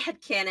in my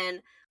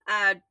headcanon,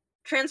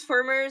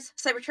 Transformers,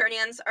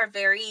 Cybertronians are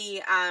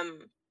very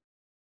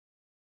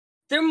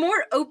they're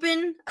more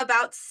open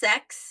about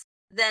sex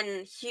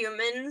than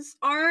humans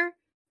are.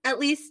 At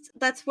least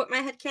that's what my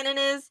headcanon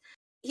is.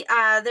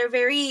 They're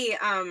very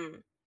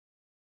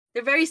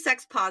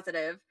sex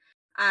positive.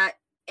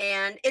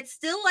 And it's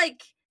still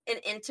like an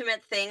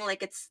intimate thing,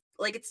 like it's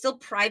still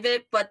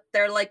private, but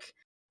they're like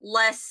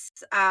less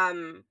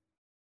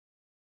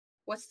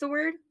what's the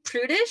word?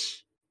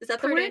 Prudish? Is that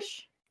Prudish.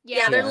 the word?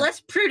 Yeah, they're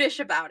less prudish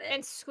about it.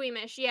 And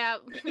squeamish, yeah.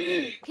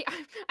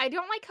 I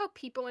don't like how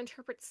people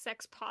interpret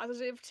sex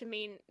positive to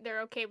mean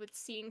they're okay with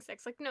seeing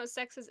sex. Like, no,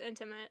 sex is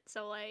intimate,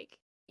 so, like,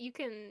 it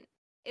can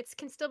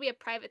still be a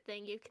private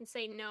thing. You can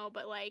say no,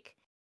 but, like,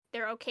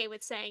 they're okay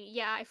with saying,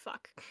 yeah, I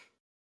fuck.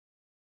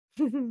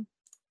 Which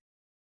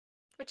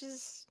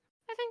is,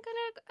 I think,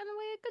 in a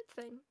way, a good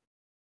thing.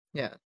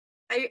 Yeah.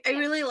 I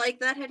really like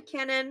that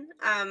headcanon.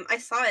 I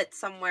saw it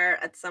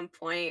somewhere at some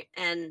point,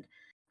 and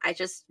I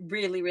just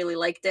really, really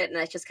liked it, and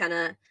I just kind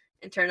of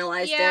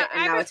internalized it,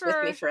 and now it's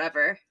with me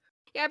forever.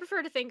 Yeah, I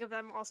prefer to think of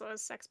them also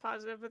as sex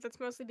positive, but that's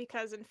mostly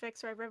because in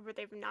fics where I've read where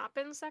they've not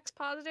been sex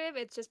positive,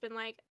 it's just been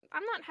like,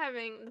 I'm not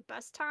having the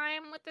best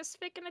time with this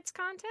fic and its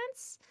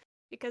contents,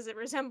 because it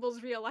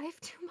resembles real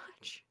life too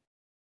much.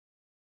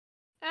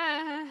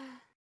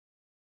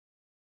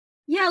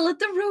 Yeah, let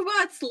the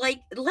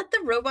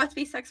robots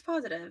be sex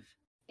positive.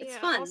 It's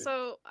fun.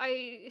 Also,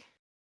 I've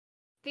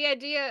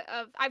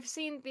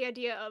seen the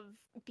idea of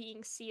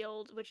being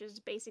sealed, which is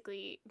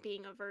basically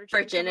being a virgin.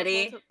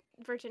 Virginity.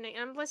 Virginity.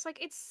 And I'm just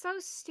like, it's so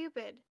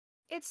stupid.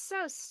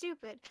 Listen,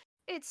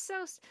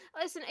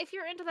 if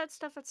you're into that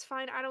stuff, that's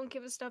fine. I don't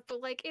give a stuff, but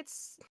like,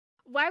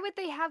 why would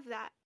they have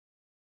that?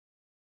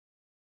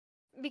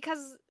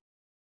 Because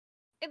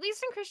at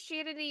least in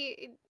Christianity,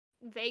 it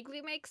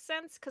vaguely makes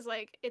sense, because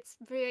like,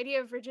 the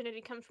idea of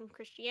virginity comes from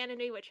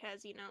Christianity, which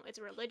has, it's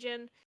a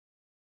religion.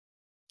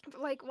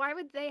 But like, why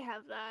would they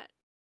have that?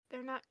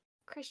 They're not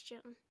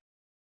Christian.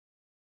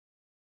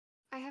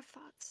 I have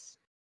thoughts.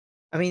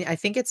 I mean, I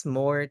think it's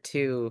more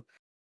to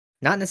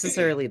not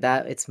necessarily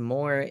that, it's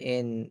more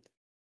in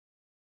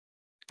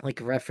like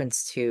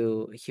reference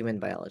to human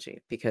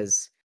biology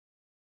because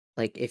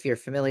like if you're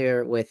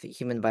familiar with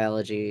human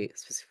biology,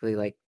 specifically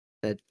like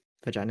the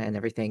vagina and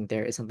everything,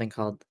 there is something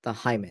called the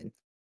hymen.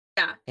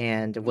 Yeah.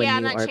 And when Yeah,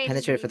 and you that are changes when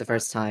penetrated for you the fuck.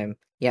 first time,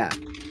 yeah.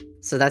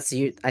 So that's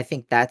you I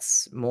think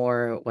that's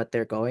more what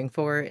they're going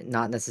for,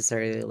 not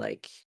necessarily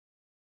like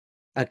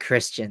a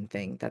Christian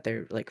thing that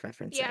they're like Yeah,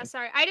 referencing.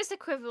 sorry. I just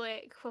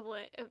equivalent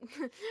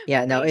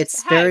Yeah, no, raised.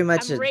 it's very Hi,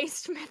 much I'm a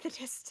raised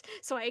Methodist,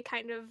 so I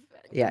kind of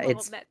yeah, well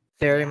it's that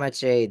very yeah.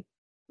 much a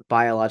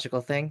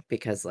biological thing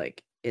because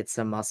like it's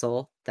a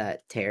muscle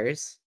that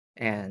tears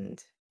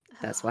and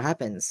that's what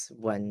happens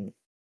when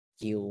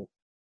you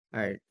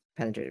are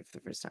penetrated for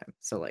the first time.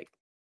 So like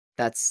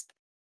that's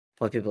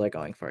what people are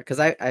going for. Because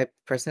I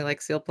personally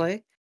like seal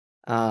play.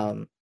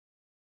 Um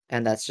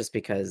and that's just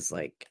because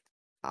like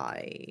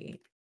I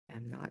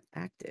am not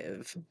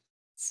active.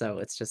 So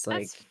it's just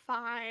That's like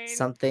fine.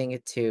 something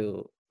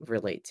to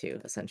relate to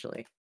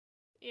essentially.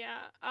 Yeah.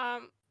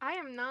 I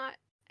am not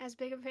as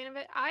big of a fan of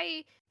it.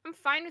 I'm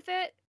fine with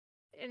it,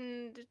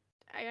 and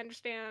I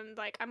understand.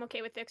 Like, I'm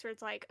okay with things where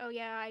it's like, oh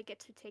yeah, I get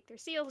to take their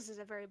seal. This is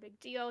a very big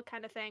deal,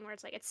 kind of thing. Where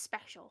it's like it's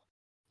special.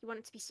 You want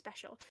it to be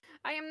special.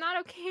 I am not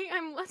okay.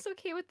 I'm less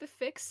okay with the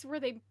fix where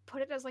they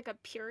put it as like a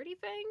purity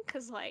thing,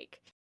 cause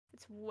like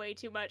it's way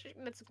too much.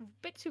 That's a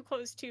bit too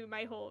close to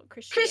my whole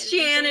Christianity thing.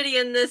 Christianity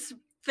in this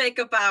fic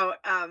about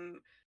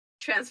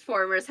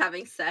Transformers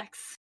having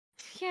sex.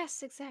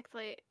 Yes,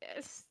 exactly.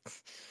 Yes.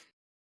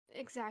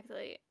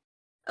 Exactly.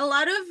 A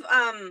lot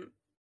of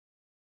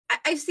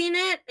I've seen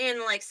it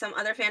in like some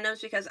other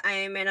fandoms because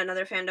I'm in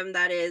another fandom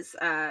that is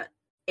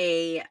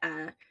a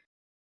uh,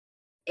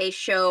 a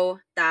show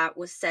that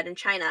was set in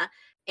China,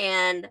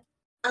 and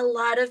a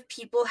lot of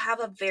people have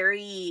a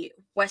very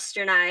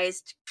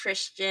westernized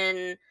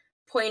Christian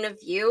point of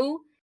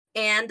view,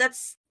 and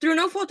that's through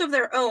no fault of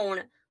their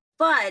own.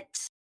 But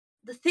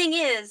the thing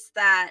is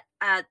that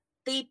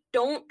they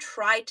don't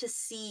try to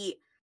see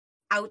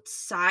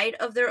outside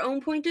of their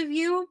own point of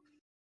view.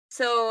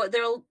 So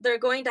they're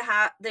going to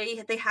have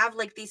they have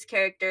like these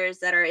characters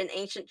that are in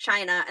ancient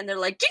China, and they're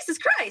like Jesus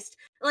Christ,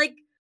 like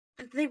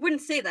they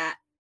wouldn't say that.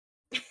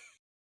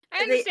 I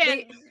They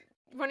understand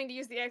wanting to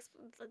use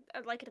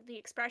the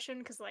expression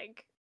because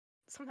like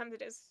sometimes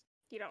it is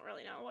you don't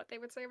really know what they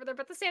would say over there,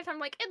 but at the same time,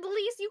 like at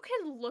least you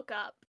can look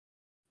up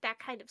that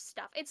kind of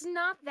stuff. It's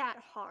not that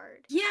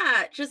hard.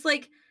 yeah, just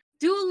like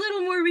do a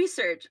little more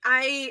research.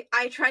 I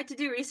tried to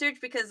do research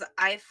because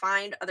I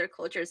find other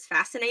cultures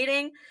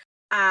fascinating,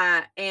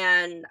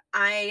 and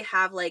I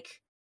have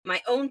like my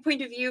own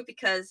point of view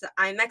because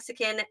I'm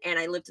Mexican and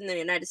I lived in the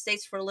United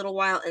States for a little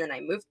while and then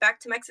I moved back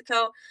to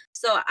Mexico.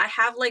 So I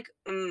have like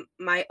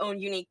my own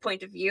unique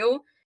point of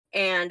view,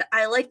 and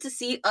I like to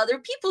see other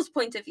people's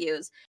point of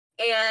views.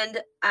 And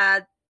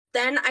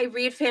then I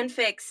read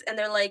fanfics and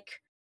they're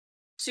like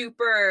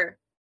super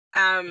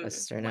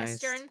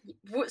Westernized.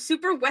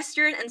 super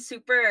Western and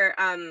super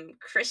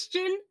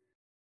Christian,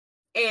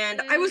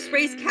 and I was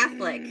raised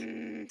Catholic,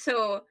 Mm,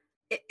 so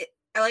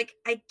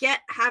I get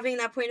having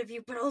that point of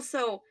view, but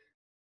also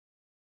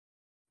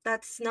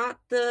that's not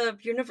the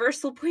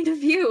universal point of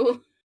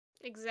view.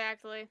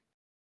 exactly.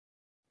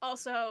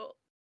 Also,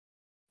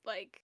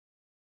 like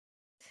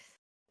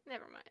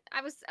never mind.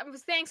 I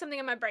was saying something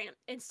in my brain,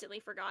 instantly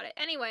forgot it.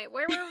 Anyway,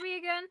 where were we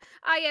again?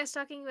 Ah, yes,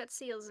 talking about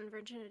seals and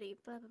virginity.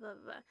 Blah blah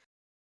blah blah.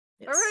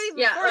 Where were Yes.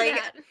 we Yeah, before like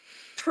that?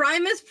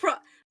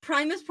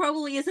 Primus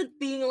probably isn't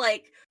being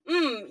like,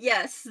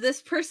 yes,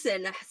 this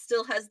person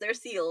still has their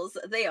seals.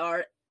 They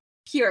are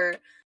pure.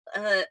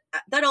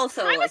 That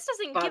also like Primus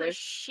doesn't give a bothers.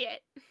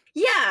 shit.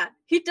 Yeah,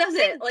 he does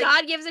it. Think Like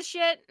God gives a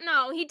shit?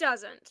 No, he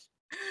doesn't.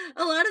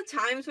 a lot of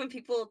times when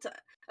people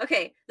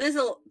okay, this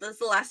is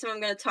the last time I'm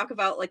going to talk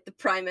about like the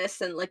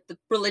Primus and like the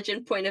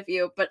religion point of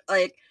view, but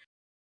like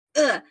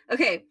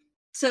okay.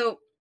 So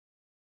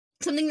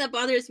something that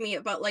bothers me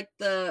about like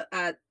the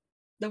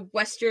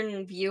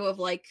western view of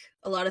like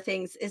a lot of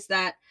things is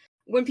that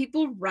when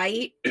people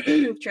write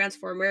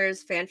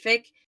Transformers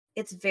fanfic,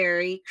 it's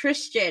very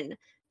Christian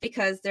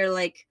because they're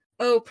like,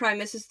 oh,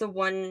 Primus is the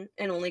one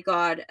and only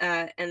god,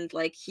 and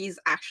like he's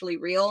actually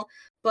real.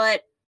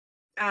 But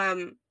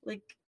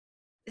like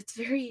it's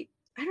very,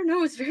 I don't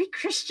know, it's very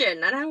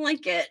Christian. I don't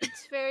like it.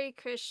 It's very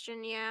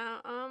Christian, yeah.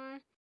 I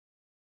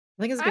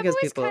think it's I've because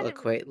always people kind of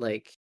equate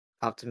like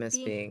Optimus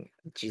be being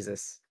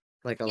Jesus.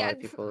 Like a lot yeah, of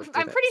people do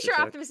I'm that pretty as a sure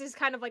joke. Optimus is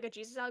kind of like a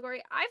Jesus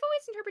allegory. I've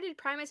always interpreted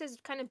Primus as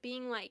kind of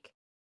being like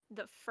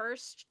the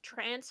first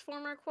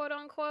Transformer, quote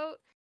unquote,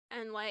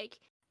 and like,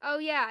 oh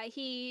yeah,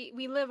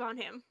 we live on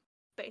him,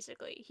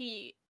 basically.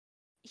 He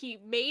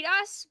made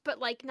us, but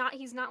like not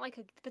he's not like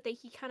a but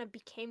he kind of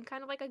became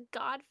kind of like a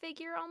god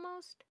figure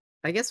almost.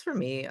 I guess for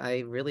me, I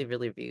really,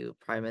 really view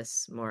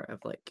Primus more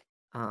of like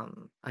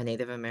a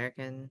Native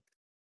American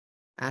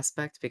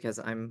aspect because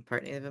I'm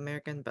part Native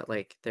American, but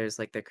like there's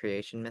like the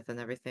creation myth and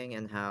everything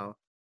and how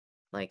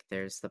like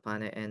there's the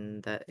planet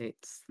and that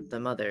it's the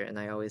mother, and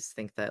I always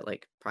think that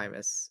like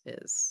Primus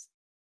is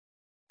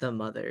the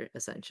mother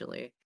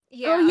essentially.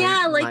 Yeah. Oh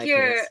yeah, in my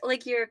case.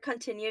 like your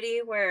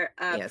continuity where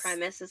Yes.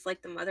 Primus is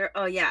like the mother.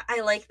 Oh yeah,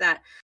 I like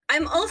that.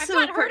 I'm I've also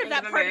not part heard of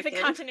Native that part of the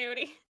American.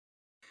 continuity.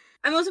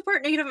 I'm also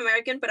part Native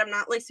American, but I'm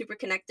not like super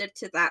connected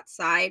to that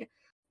side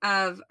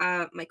of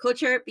my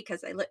culture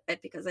because I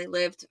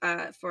lived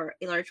for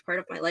a large part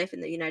of my life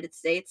in the United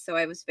States. So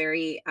I was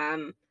very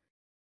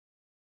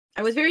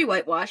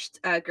whitewashed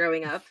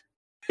growing up.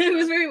 I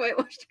was very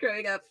whitewashed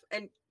growing up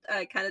and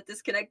kind of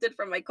disconnected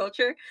from my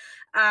culture.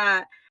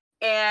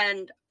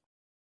 And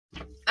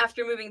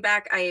after moving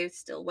back, I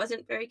still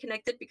wasn't very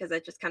connected because I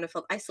just kind of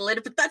felt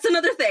isolated. But that's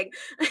another thing.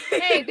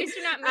 Hey, these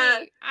are not me.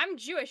 Uh, I'm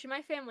Jewish, and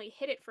my family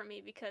hid it from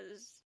me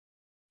because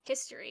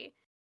history.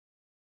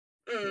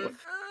 mm,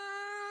 Oof.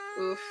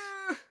 oof.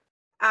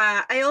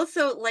 I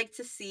also like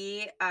to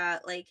see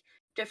like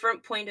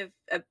different point of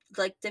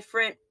like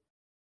different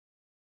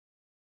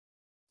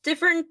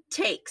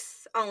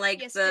takes on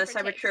like Yes, the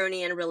different takes.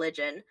 Cybertronian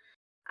religion.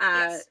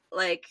 Yes.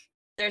 Like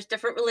there's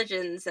different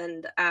religions,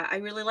 and I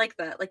really like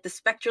that, like the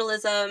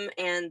spectralism,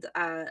 and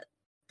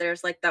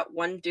there's like that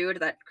one dude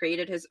that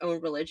created his own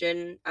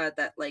religion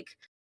that like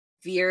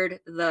veered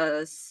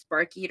the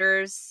Spark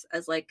Eaters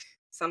as like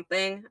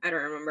something I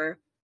don't remember.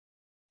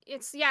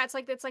 It's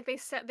like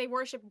they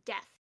worship death.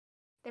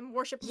 They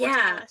worship Yeah,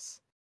 mortalis.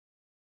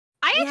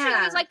 I actually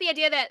always yeah. liked the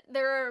idea that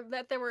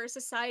there were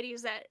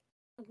societies that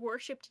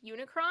worshipped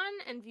Unicron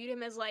and viewed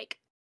him as like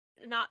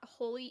not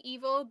wholly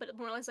evil, but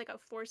more or less like a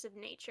force of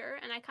nature,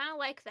 and I kind of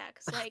like that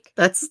because like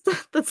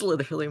That's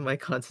literally my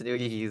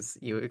continuity use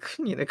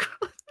Unicron.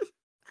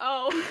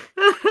 oh,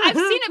 I've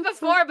seen it That's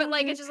so before, but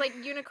like funny. it's just like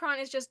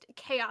Unicron is just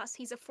chaos.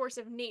 He's a force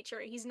of nature.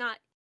 He's not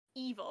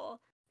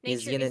evil. He's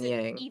Nature yin and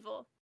isn't yang.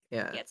 evil.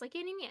 Yeah. Yeah, it's like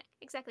yin and yang.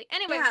 Exactly.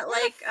 Anyway, Yeah,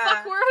 where like the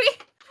fuck were we?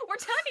 We're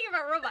talking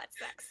about robot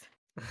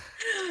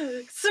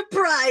sex.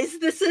 surprise,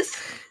 this is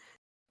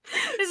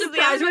This is the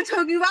surprise, we're episode.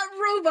 talking about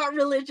robot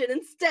religion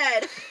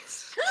instead.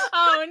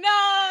 Oh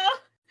no!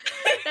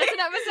 That's an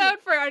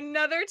episode for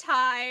another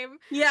time.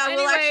 Yeah,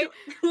 Anyway,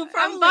 we'll I'm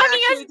probably bugging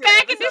us actually do an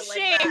back into episode like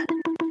shape.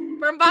 that.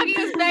 We're bugging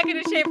us back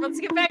into shape. Let's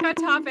get back on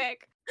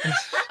topic. Do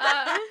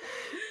I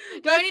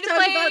Let's need to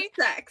talk play? about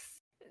sex.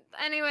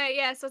 Anyway,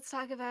 yes, let's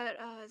talk about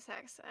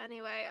sex.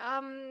 Anyway,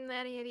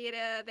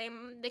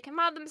 they can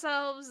mod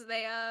themselves.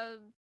 They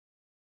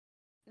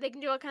can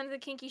do all kinds of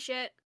kinky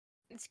shit.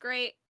 It's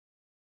great.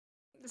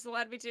 This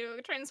allowed me to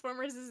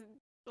Transformers has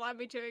allowed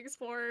me to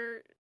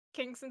explore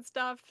kinks and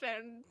stuff,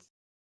 and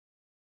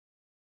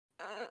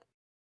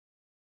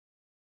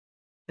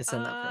It's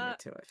enough for me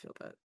too, I feel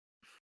that.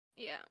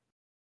 yeah.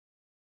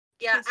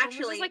 Yeah, Transformers is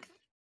actually, like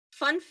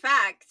fun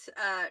fact,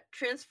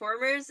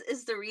 Transformers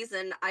is the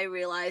reason I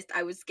realized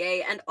I was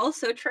gay and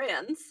also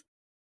trans.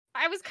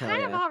 I was Hell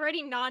kind of yeah.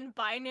 already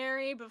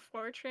non-binary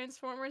before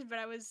Transformers, but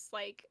I was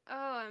like,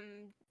 oh,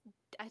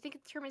 I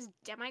think the term is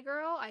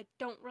demigirl. I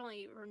don't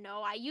really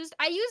know. I used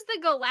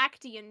the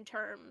Galactian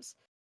terms,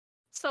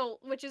 so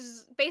which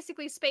is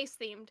basically space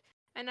themed,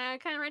 and I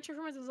kind of read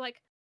Transformers and was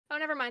like, oh,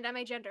 never mind, I'm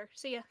agender.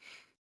 See ya.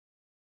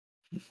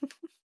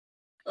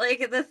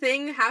 Like the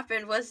thing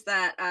happened was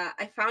that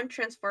I found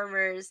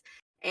Transformers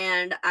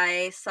and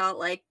I saw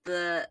like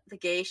the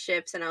gay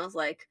ships and I was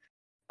like,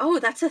 "Oh,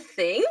 that's a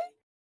thing?"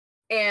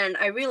 And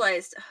I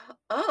realized,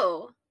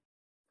 "Oh,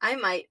 I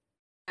might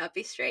not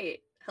be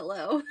straight."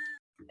 Hello.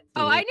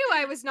 Oh, I Yeet. knew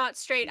I was not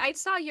straight. I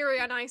saw Yuri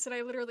on Ice, and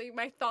I literally,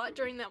 my thought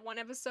during that one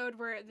episode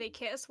where they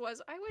kiss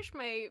was, I wish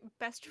my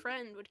best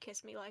friend would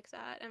kiss me like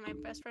that, and my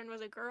best friend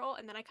was a girl,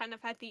 and then I kind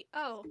of had the,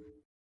 oh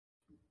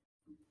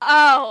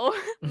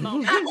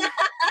moment.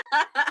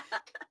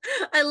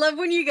 I love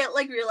when you get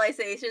like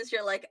realizations.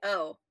 You're like,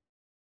 "Oh,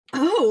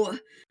 oh,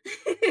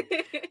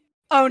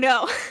 Oh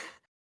no.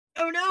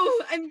 oh no,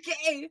 I'm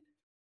gay."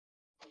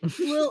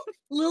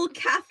 Little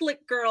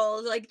Catholic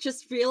girls like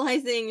just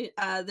realizing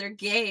they're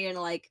gay and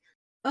like,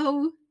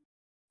 "Oh,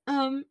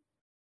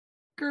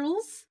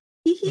 girls."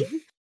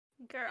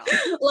 Girl.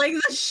 Like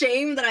the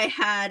shame that I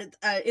had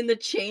in the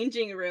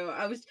changing room.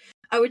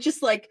 I would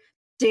just like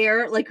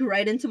stare like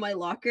right into my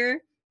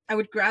locker. I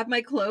would grab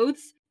my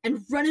clothes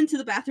and run into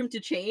the bathroom to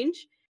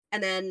change,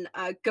 and then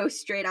go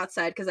straight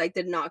outside because I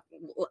did not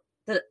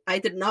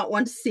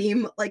want to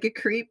seem like a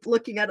creep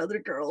looking at other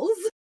girls.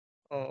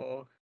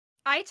 Oh.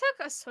 I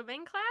took a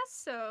swimming class,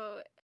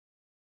 so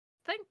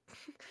think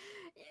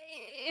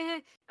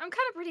I'm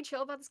kind of pretty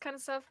chill about this kind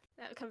of stuff.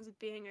 That comes with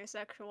being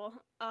asexual.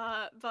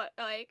 But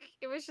like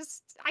it was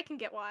just I can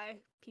get why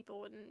people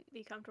wouldn't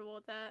be comfortable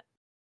with that.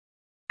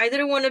 I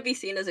didn't want to be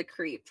seen as a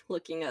creep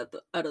looking at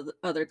the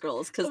other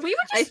girls because We would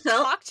I just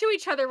felt talk to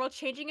each other while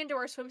changing into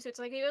our swimsuits.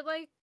 Like we would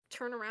like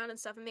turn around and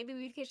stuff, and maybe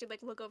we'd occasionally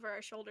like look over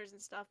our shoulders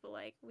and stuff. But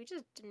like we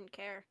just didn't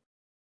care.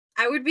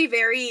 I would be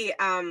very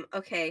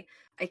okay,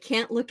 I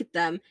can't look at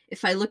them.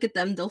 If I look at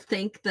them, they'll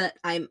think that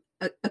I'm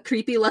a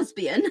creepy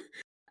lesbian.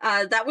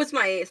 That was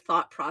my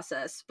thought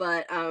process,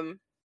 but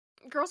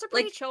Girls are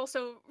pretty like chill,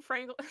 so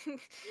frankly,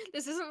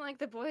 this isn't like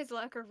the boys'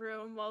 locker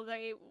room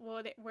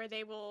where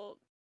they will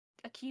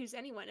accuse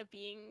anyone of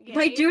being gay.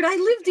 my dude, I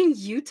lived in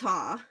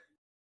Utah.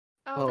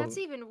 Oh, that's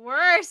even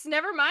worse.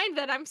 Never mind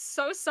then. I'm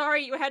so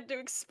sorry you had to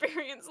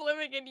experience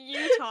living in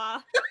Utah.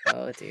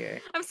 Oh dear.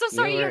 I'm so You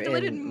sorry you were had to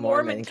live in in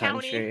Mormon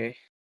County. country.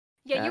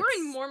 Yeah, you were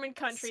in That's Mormon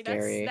country.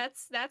 scary.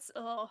 That's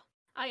oh,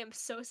 I am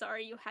so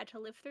sorry you had to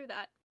live through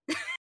that.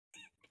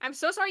 I'm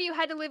so sorry you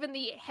had to live in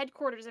the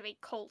headquarters of a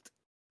cult.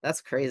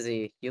 That's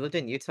crazy. You lived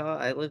in Utah?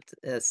 I lived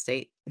in a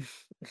state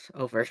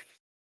over.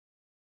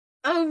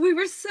 Oh, we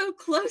were so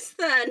close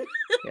then.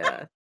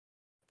 Yeah.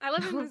 I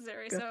live in Oh,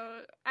 Missouri, God.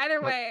 so either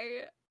I'm-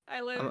 way, I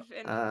I'm live in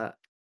weird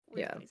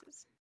yeah.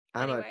 places.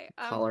 I'm Anyway,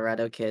 a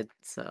Colorado kid,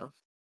 so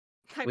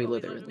I've we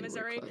always lived in literally were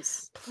Missouri.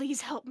 close.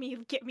 Please help me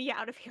get me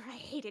out of here. I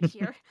hate it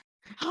here.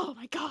 Oh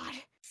my god.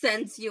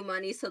 Sends you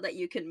money so that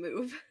you can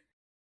move.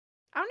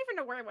 I don't even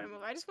know where I want to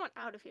move. I just want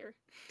out of here.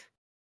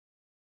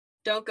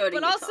 Don't go to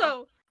But Utah.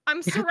 also,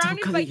 I'm Don't go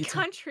surrounded to by Utah.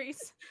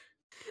 countries.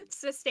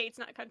 It's the states,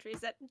 not countries,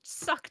 that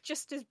suck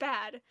just as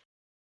bad.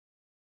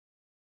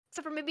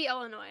 Except for maybe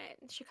Illinois.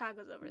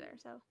 Chicago's over there,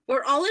 so.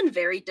 We're all in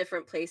very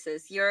different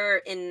places. You're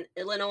in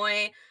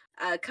Illinois,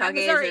 Kage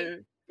is Missouri.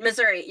 in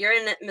Missouri. You're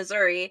in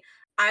Missouri.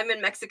 I'm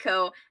in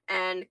Mexico,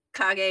 and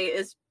Kage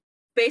is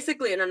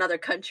basically in another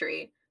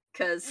country.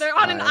 Because They're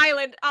on an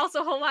island.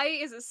 Also,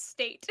 Hawaii is a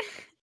state.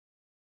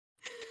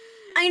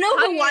 I know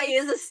Kage- Hawaii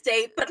is a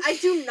state, but I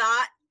do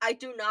not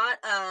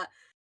Hawaii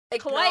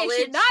acknowledge.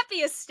 should not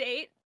be a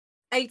state.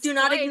 I do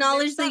not Hawaii is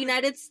acknowledge the sovereign.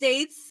 United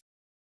States.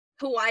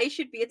 Hawaii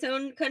should be its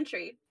own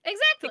country.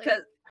 Exactly.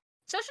 Because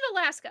So should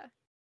Alaska.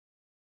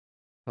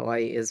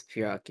 Hawaii is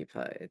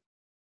preoccupied.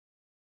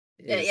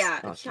 yeah,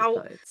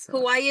 Occupied, so.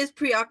 Hawaii is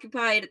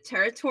preoccupied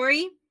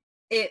territory.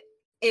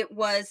 It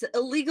was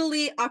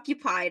illegally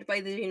occupied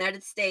by the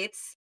United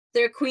States.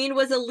 Their queen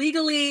was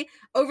illegally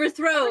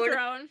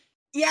overthrown.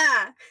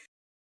 Yeah.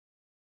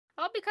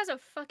 All because of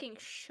fucking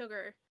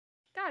sugar.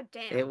 God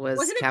damn. It was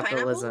Wasn't it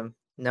capitalism.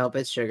 Nope,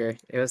 it's sugar.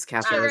 It was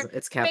capitalism.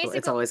 It's capital.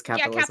 It's always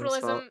capitalism's Yeah,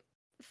 capitalism. fault.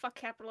 Fuck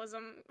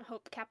capitalism.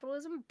 Hope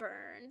capitalism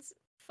burns.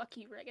 Fuck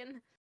you,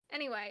 Reagan.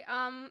 Anyway,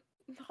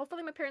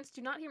 hopefully my parents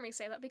do not hear me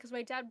say that because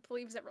my dad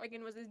believes that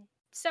Reagan was a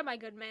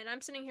semi-good man.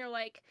 I'm sitting here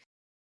like,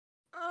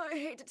 oh, I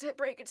hate to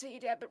break it to you,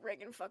 Dad, but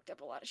Reagan fucked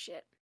up a lot of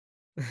shit.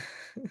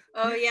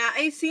 Oh yeah,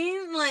 I've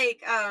seen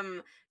like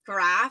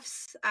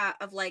graphs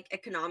of like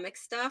economic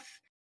stuff,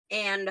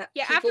 and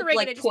yeah, people, after Reagan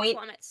like, it just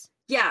plummets.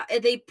 Yeah,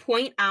 they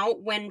point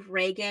out when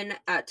Reagan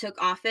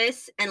took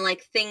office, and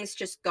like things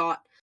just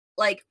got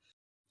like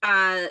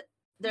we're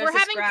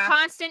having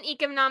constant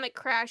economic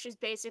crashes.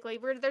 Basically,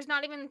 there's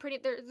not even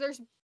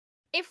there's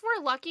if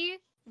we're lucky,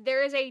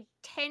 there is a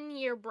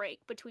 10-year break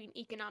between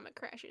economic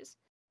crashes.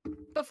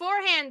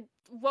 Beforehand,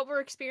 what we're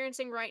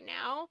experiencing right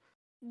now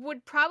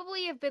would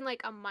probably have been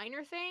like a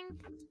minor thing.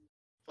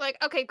 Like,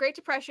 okay, Great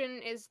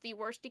Depression is the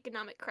worst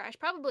economic crash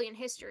probably in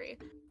history.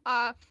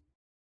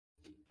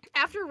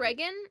 After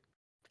Reagan,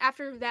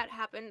 after that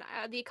happened,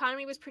 the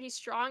economy was pretty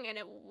strong, and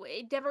it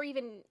never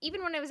even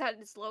when it was at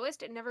its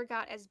lowest, it never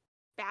got as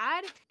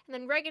bad. And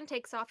then Reagan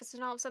takes office,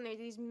 and all of a sudden there's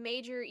these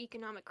major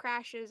economic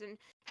crashes and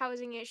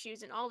housing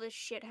issues and all this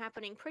shit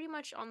happening pretty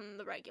much on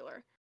the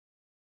regular.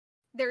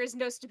 There is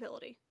no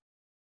stability.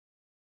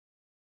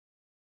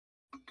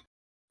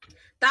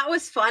 That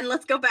was fun.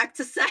 Let's go back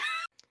to sex.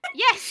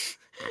 Yes!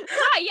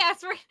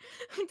 Yes,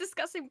 we're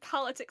discussing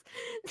politics.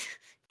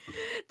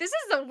 This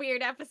is a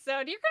weird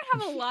episode. You're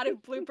gonna have a lot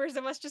of bloopers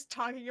of us just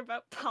talking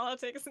about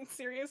politics and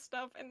serious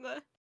stuff in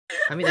the...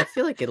 I mean, I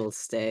feel like it'll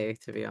stay,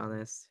 to be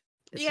honest.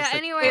 It's yeah, just,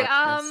 like, anyway,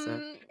 stuff.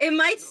 It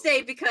might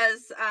stay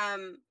because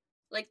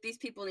like these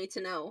people need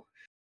to know.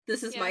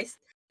 This is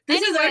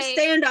this is our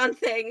stand on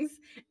things.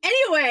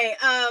 Anyway,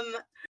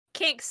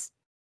 kinks.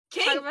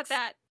 Kinks. Talk about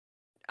that.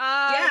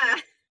 Yeah.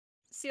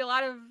 See a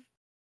lot of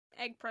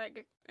egg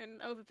preg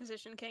and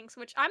oviposition kinks,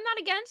 which I'm not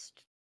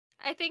against.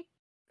 I think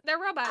they're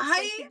robots.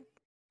 I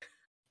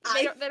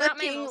they're not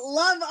fucking mammals.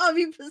 love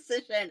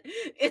oviposition.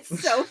 It's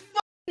so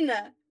fun.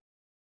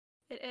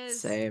 It is.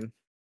 Same.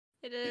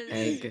 It is.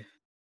 Egg.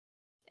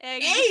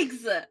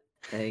 Eggs.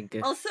 Egg.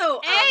 Also,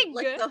 egg.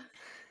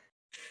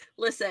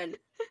 Listen.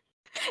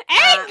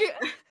 Egg.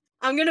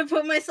 I'm gonna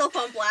put myself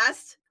on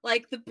blast.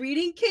 Like the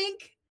breeding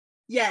kink.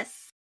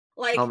 Yes.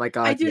 Like, oh my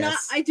god,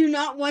 I do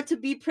not want to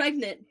be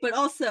pregnant, but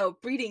also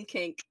breeding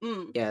kink.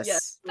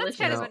 Yes. That's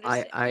kind of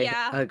interesting.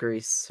 I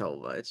agree so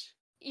much.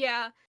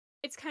 Yeah,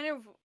 it's kind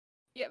of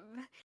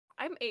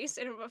I'm ace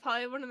and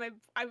probably one of my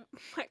I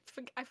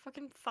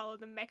fucking follow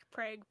the mech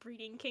preg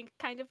breeding kink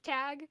kind of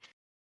tag,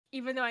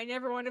 even though I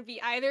never want to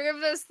be either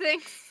of those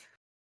things.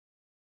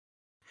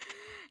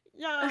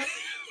 Yeah.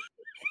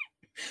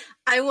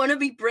 I want to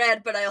be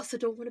bred, but I also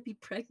don't want to be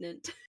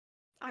pregnant.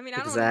 I mean, I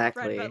don't want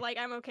to be bred, but like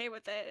I'm okay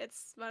with it.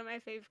 It's one of my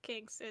fave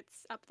kinks.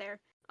 It's up there.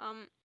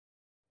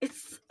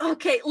 It's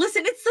okay.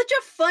 Listen, it's such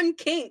a fun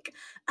kink.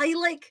 I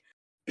like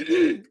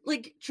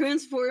like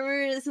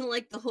Transformers and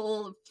like the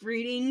whole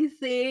breeding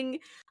thing.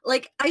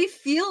 Like I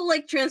feel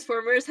like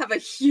Transformers have a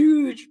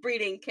huge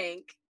breeding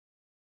kink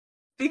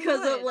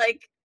because of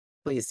like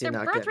Please do Their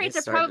not birth get me rates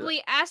are started.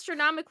 probably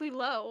astronomically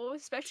low,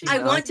 especially. Do I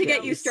not want to get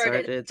get me you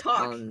started. started Talk.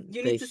 on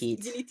You the need to.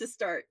 heat. You need to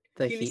start.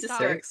 The You need heat to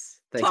start.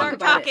 fix. The Talk heat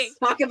about talking.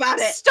 it. Talk about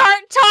it.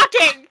 Start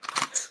talking.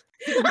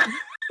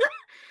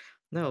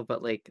 No,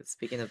 but like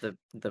speaking of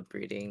the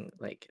breeding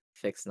like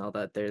fix and all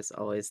that, there's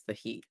always the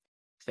heat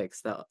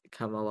fix that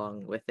come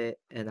along with it,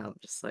 and I'm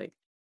just like,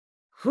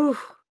 whew,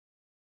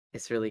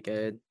 it's really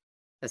good,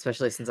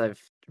 especially since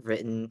I've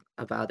written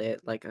about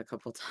it like a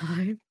couple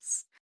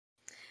times.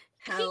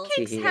 Hell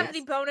Heat cakes have yes.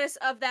 the bonus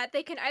of that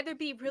they can either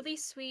be really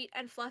sweet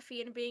and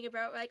fluffy and being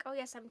about like, oh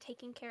yes, I'm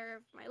taking care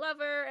of my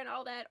lover and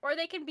all that, or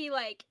they can be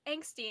like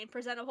angsty and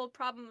present a whole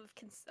problem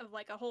of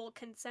like a whole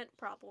consent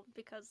problem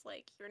because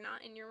like you're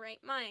not in your right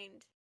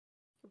mind.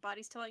 Your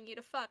body's telling you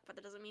to fuck, but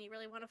that doesn't mean you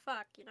really want to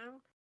fuck, you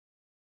know?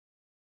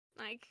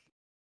 Like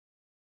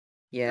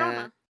Yeah,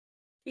 drama.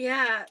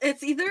 Yeah,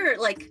 it's either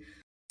like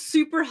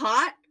super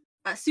hot,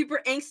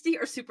 super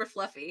angsty, or super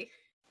fluffy.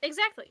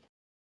 Exactly.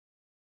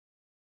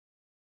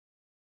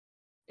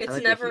 It's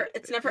like the never. heat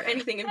It's fix, never yeah.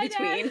 anything in My dad.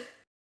 between.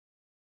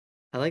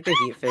 I like the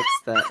heat fix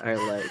that are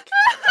like,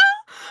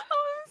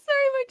 Oh, I'm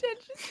sorry, my dad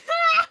just.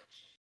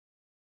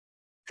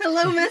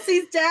 Hello,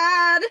 Messy's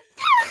dad.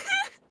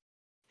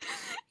 He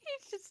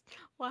just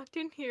walked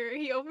in here.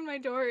 He opened my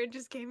door and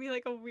just gave me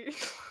like a weird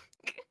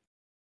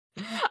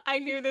look. I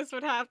knew this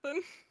would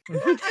happen. I'm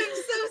so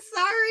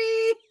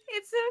sorry.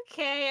 It's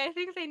okay. I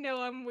think they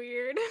know I'm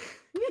weird.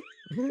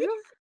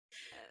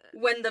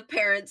 When the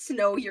parents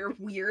know you're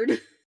weird.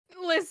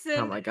 Listen.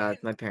 oh my god,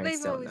 my parents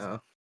they've don't always- know.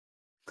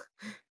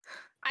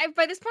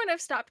 By this point,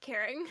 I've stopped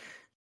caring.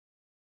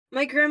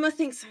 My grandma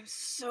thinks I'm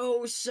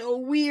so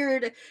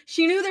weird.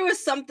 She knew there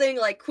was something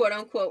like quote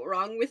unquote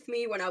wrong with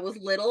me when I was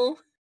little.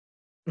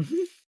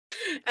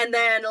 And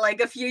then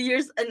like a few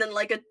years and then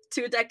like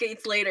 2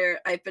 decades later,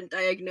 I've been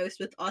diagnosed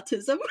with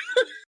autism.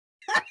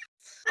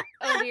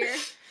 Oh dear.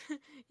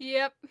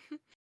 Yep.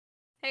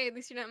 Hey, at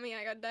least you're not me.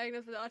 I got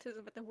diagnosed with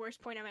autism at the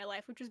worst point in my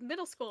life, which was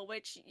middle school,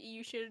 which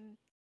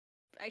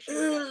I should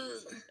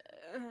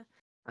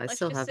I let's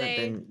still just haven't say-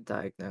 been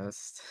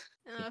diagnosed.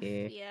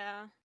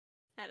 yeah.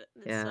 It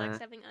Yeah. sucks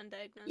having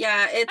undiagnosed.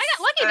 Yeah, it's I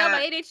got lucky though.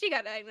 My ADHD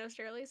got diagnosed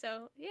early,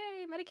 so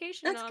yay,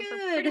 medication That's for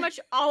pretty good. much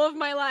all of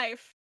my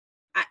life.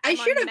 I I'm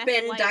should on have meth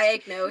been light.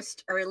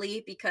 diagnosed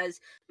early because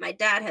my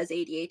dad has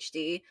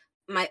ADHD.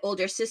 My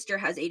older sister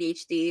has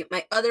ADHD.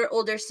 My other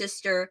older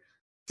sister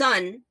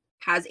son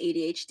has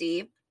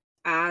ADHD.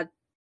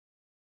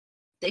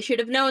 They should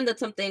have known that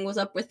something was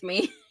up with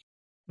me.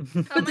 Oh,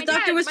 But my the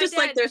doctor dad- was my just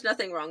like, dad- "There's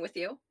nothing wrong with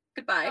you.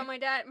 Goodbye." Oh, my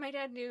dad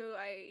knew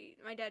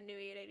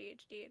he had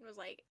ADHD and was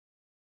like,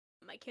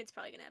 my kid's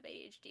probably gonna have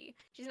ADHD.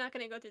 She's not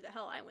gonna go through the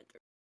hell I went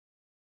through.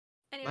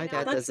 Anyway, My no,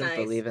 dad that's doesn't nice.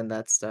 believe in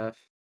that stuff,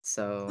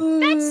 so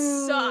That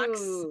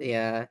sucks. Ooh.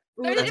 yeah.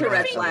 Ooh, There's a that's a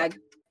red difference flag.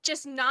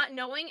 just not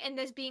knowing and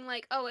this being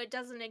like, oh, it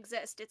doesn't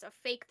exist. It's a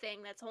fake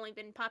thing that's only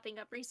been popping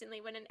up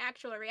recently. When in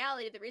actual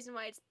reality, the reason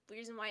why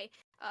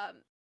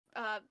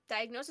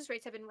diagnosis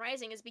rates have been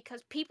rising is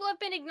because people have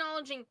been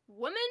acknowledging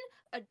women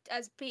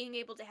as being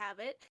able to have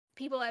it.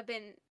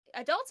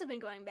 Adults have been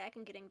going back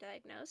and getting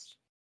diagnosed,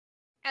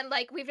 and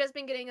like we've just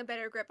been getting a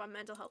better grip on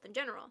mental health in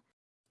general.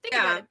 Think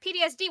about it.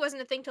 PTSD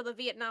wasn't a thing till the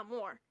Vietnam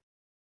War.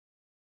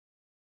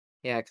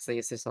 Yeah, because they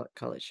used to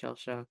call it shell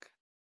shock.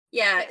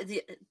 Yeah,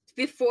 Yeah.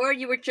 before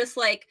you were just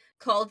like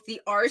called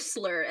the R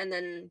slur, and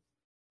then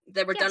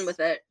they were done Yes. with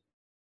it.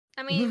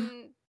 I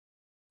mean,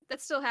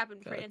 that still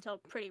happened God. until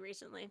pretty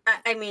recently.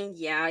 I mean,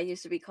 yeah, I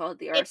used to be called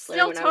the R It's slur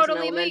still when I was in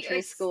totally elementary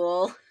it's-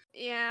 school.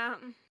 Yeah.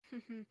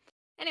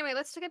 Anyway,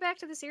 let's get back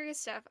to the serious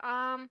stuff.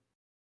 I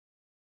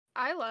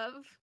love.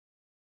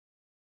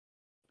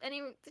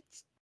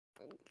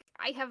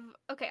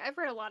 I've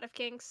read a lot of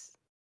kinks.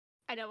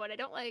 I know what I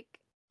don't like.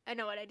 I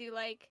know what I do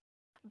like.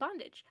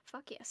 Bondage.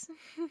 Fuck yes.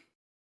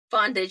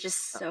 Bondage is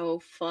so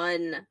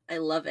fun. I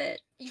love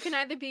it. You can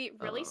either be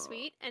really Oh.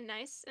 sweet and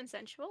nice and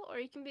sensual, or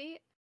you can be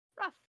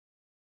rough.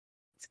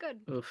 It's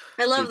good. Oof,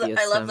 I love the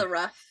BDSM.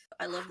 rough.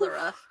 I love the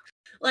rough.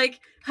 Like,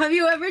 have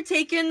you ever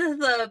taken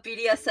the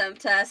BDSM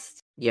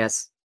test?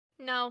 Yes,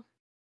 No.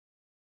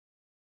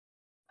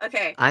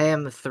 Okay. I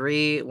am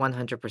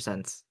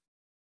 100%.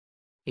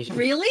 You should...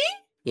 Really?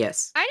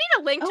 Yes. I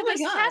need a link Oh to my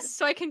this God. test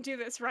so I can do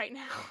this right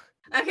now.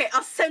 Okay,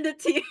 I'll send it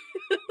to you.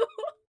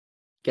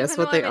 Guess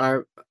Even what though they I'm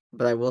are,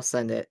 but I will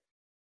send it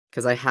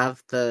because I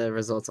have the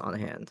results on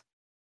hand.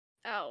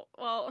 Oh,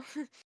 well,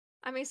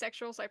 I'm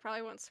asexual, so I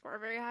probably won't score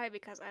very high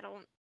because I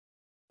don't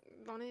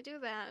want to do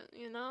that,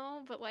 you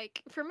know? But,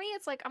 like, for me,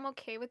 it's like I'm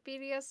okay with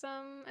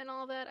BDSM and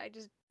all that.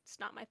 It's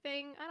not my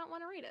thing. I don't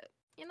want to read it,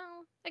 you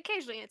know?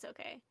 Occasionally it's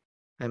okay.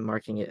 I'm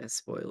marking it as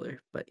spoiler,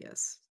 but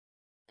yes.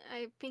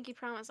 I pinky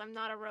promise I'm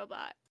not a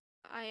robot.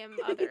 I am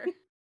other.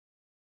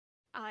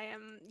 I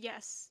am.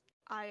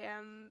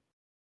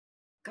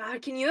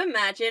 God, can you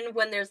imagine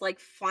when there's like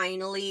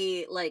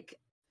finally like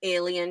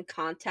alien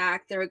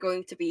contact? There are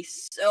going to be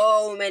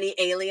so many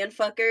alien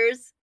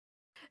fuckers.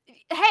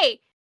 Hey!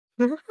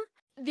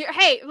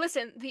 Hey,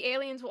 listen, the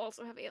aliens will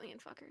also have alien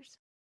fuckers.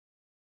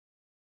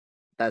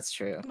 That's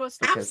true. Most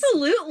Because-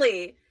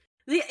 Absolutely.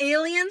 The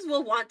aliens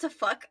will want to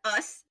fuck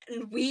us,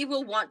 and we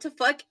will want to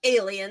fuck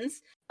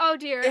aliens. Oh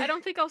dear, I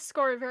don't think I'll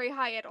score very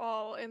high at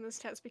all in this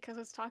test because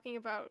it's talking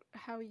about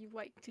how you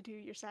like to do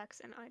your sex,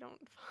 and I don't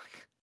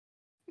fuck.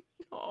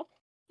 No.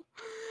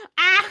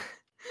 Ah!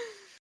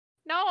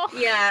 No!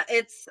 Yeah,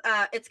 it's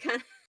kind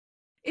of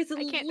it's a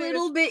I can't do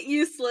little this. bit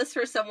useless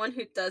for someone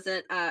who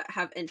doesn't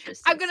have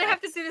interest I'm in gonna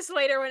have to sex. do this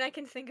later when I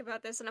can think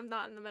about this and I'm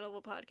not in the middle of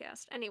a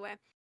podcast. Anyway.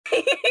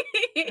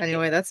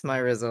 Anyway, that's my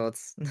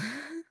results.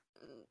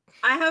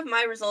 I have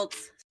my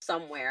results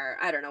somewhere.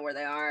 I don't know where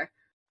they are.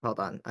 Hold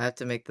on, I have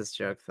to make this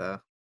joke though.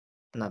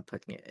 I'm not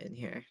putting it in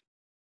here.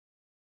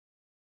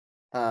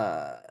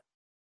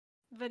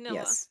 Vanilla.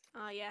 Yes.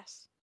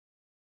 Yes.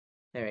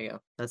 There we go.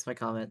 That's my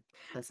comment.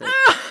 That's it.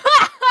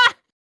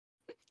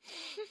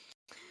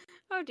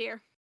 Oh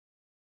dear.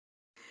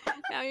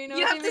 Now you know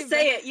You what have they to mean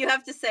say by- it. You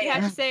have to say You it.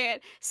 have to say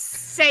it.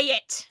 Say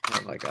it!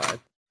 Oh my god.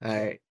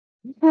 Alright.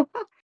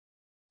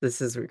 This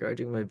is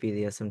regarding my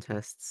BDSM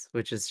tests,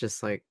 which is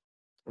just like,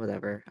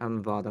 whatever. I'm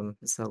a bottom,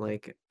 so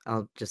like,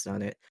 I'll just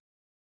own it.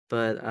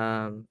 But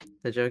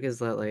the joke is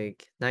that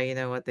like, now you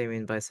know what they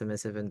mean by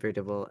submissive and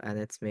breedable, and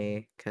it's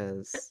me,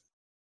 cause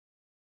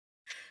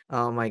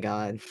oh my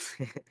god.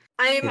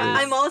 I'm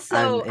Yes.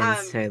 also I'm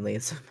insanely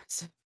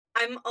submissive.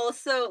 I'm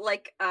also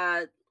like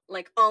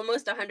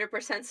almost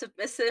 100%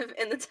 submissive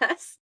in the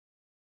test.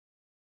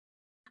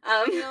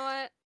 You know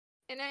what?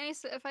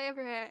 If I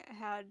ever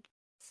had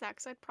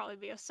sex, I'd probably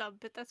be a sub,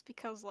 but that's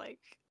because, like,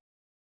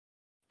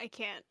 I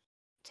can't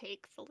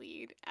take the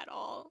lead at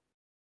all.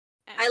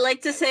 I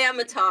like to and say I'm a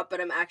wouldn't. top, but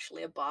I'm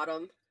actually a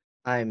bottom.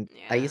 I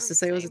Yeah, used to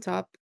say I was a same.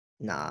 top.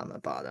 Nah, I'm a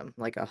bottom.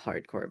 Like a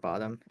hardcore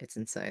bottom. It's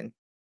insane.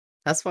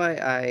 That's why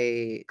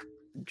I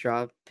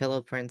draw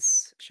Pillow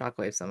Prince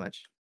Shockwave so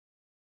much.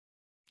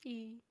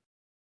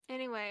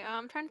 Anyway,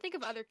 I'm trying to think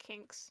of other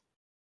kinks,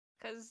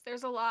 because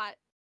there's a lot.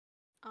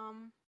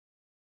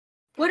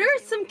 What guys,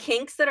 are some anyway.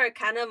 kinks that are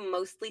kind of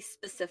mostly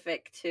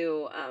specific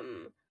to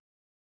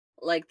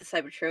like the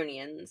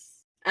Cybertronians?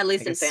 At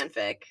least in guess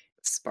fanfic.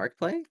 Spark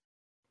play?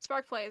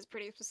 Spark play is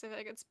pretty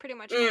specific. It's pretty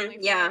much Mm, only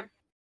for. yeah.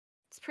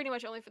 It's pretty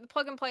much only for the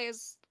plug and play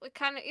is like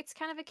kind of. It's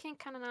kind of a kink,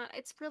 kind of not.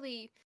 It's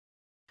really.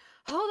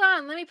 Hold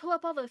on, let me pull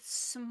up all the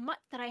smut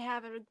that I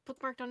have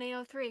bookmarked on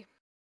AO3.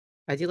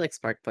 I do like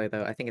Spark play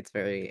though. I think it's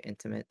very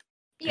intimate.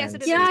 Yes,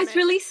 and it is Yeah, sweet. it's intimate.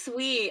 really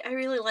sweet. I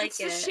really like It's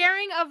it. the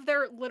sharing of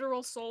their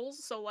literal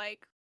souls, so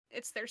like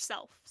it's their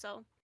self.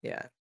 So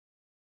Yeah.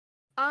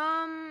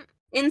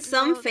 In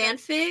some no,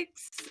 that's-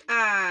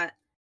 fanfics,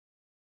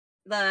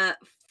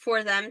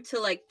 for them to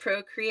like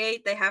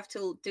procreate, they have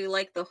to do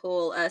like the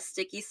whole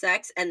sticky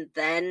sex and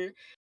then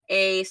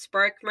a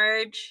spark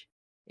merge.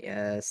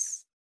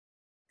 Yes.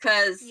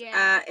 Because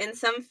Yeah. in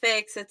some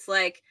fics, it's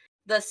like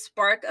the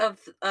spark of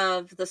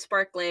the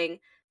sparkling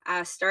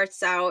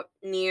starts out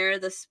near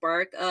the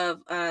spark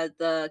of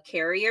the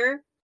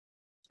carrier,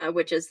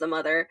 which is the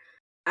mother.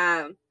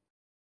 And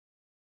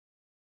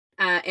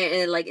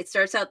like it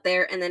starts out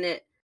there, and then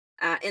it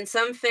in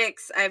some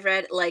fics I've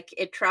read like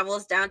it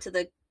travels down to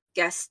the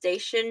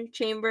gestation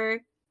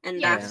chamber, and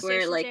Yeah, that's Yeah. where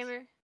gestation like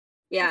chamber.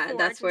 yeah, Forge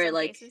that's in where some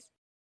like cases.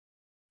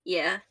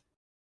 yeah,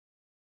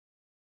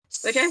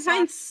 which I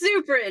find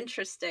super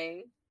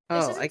interesting. This Oh,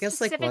 I isn't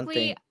guess like one specifically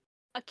thing.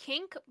 a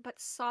kink, but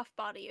soft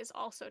body is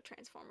also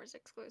Transformers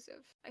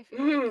exclusive. I feel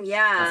like it's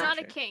Yeah. not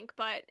a Sure. kink,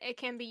 but it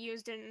can be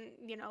used in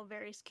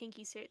various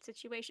kinky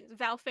situations.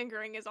 Valve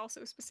fingering is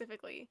also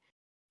specifically,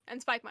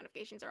 and spike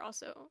modifications are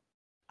also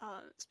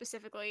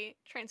specifically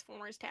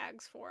Transformers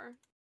tags for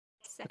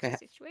sex Okay.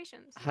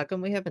 situations. How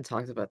come we haven't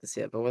talked about this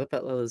yet? But what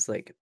about those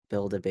like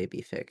build a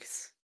baby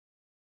fix?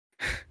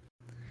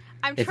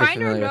 I'm If you're trying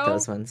to familiar with know.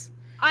 those ones.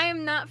 I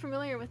am not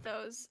familiar with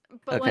those,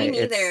 but Okay,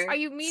 Me neither. are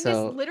you mean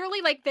so this literally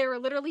like they're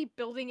literally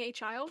building a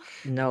child?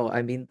 no,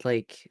 I mean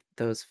like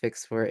those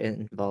fix where it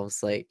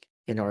involves like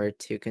in order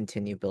to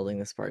continue building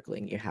the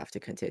sparkling, you have to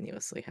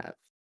continuously have.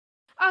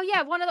 Oh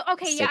yeah, one of the.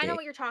 Okay, yeah, I know Sticky.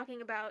 what you're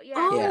talking about. Yeah,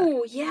 Yeah.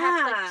 Oh you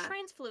have like yeah.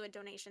 trans fluid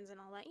donations and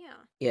all that. Yeah.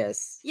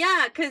 Yes.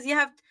 Yeah, because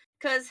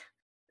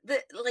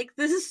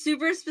this is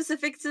super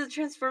specific to the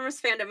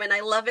Transformers fandom, and I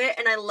love it,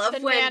 and I love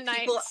The when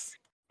people nanites.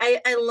 I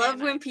The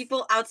love when nanites.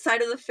 people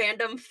outside of the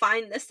fandom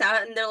find this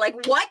out and they're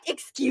like, "What?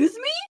 Excuse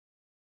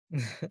me?"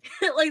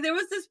 Like there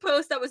was this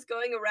post that was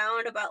going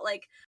around about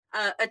like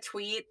a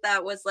tweet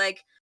that was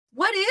like,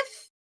 what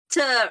if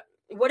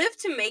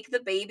to make the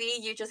baby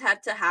you just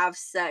had to have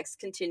sex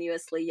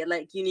continuously,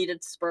 like you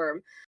needed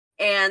sperm,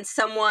 and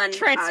someone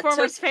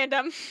Transformers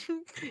fandom.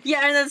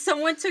 yeah, and then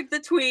someone took the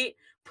tweet,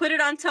 put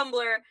it on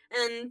Tumblr,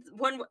 and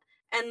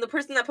the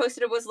person that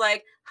posted it was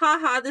like,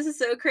 haha, this is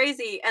so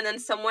crazy, and then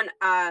someone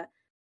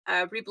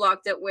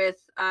reblogged it with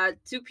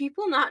do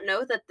people not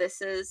know that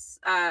this is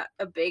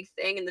a big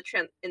thing in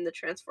the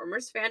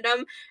Transformers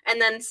fandom?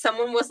 And then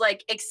someone was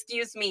like,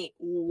 excuse me,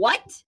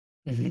 what?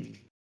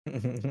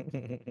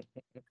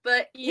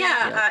 But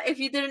yeah, Yep. if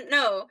you didn't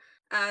know,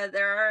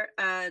 there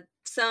are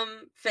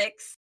some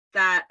fics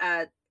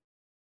that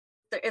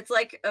it's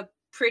like a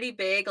pretty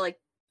big like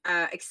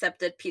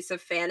accepted piece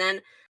of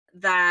fanon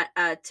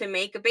that to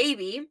make a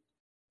baby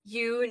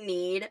you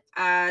need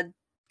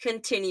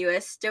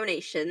continuous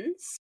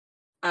donations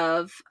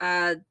of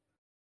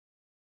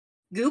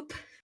goop.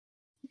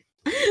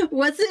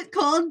 What's it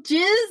called?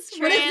 Jizz?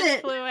 What is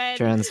it? Transfluid.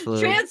 Trans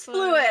fluid. Trans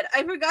fluid.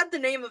 I forgot the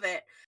name of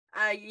it.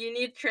 You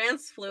need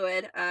trans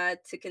fluid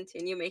to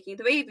continue making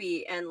the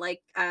baby, and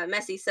like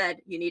Messi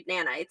said, you need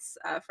nanites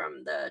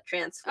from the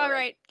trans fluid. All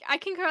right, I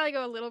can probably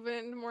go a little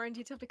bit more in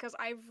detail because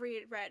I've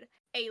read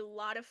a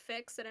lot of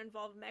fics that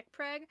involve mech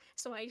preg,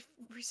 so I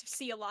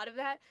see a lot of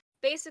that.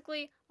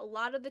 Basically, a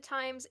lot of the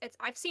times,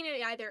 I've seen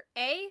it either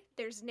A,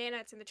 there's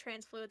nanites in the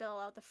trans fluid that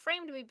allow the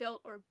frame to be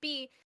built, or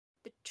B,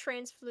 the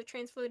trans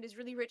fluid is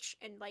really rich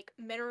in like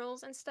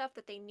minerals and stuff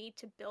that they need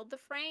to build the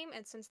frame,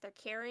 and since they're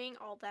carrying,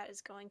 all that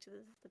is going to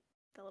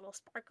the little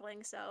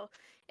sparkling. So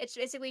it's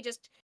basically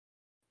just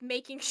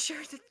making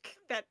sure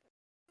that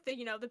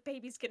the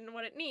baby's getting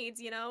what it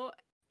needs.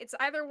 It's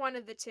either one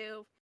of the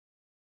two.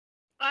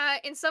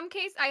 In some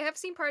case, I have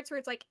seen parts where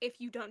it's like,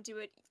 if you don't do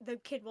it, the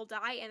kid will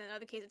die, and in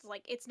other cases, it's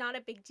like, it's not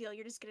a big deal.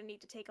 You're just gonna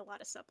need to take a lot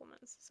of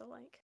supplements. So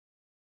like,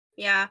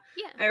 Yeah,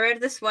 yeah. I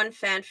read this one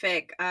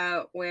fanfic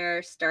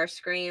where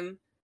Starscream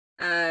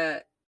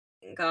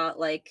got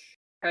like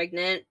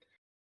pregnant,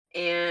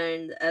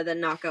 and the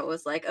knockout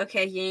was like,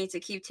 okay, you need to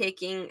keep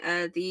taking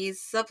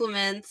these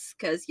supplements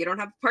because you don't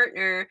have a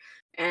partner.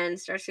 And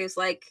Starscream's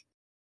like,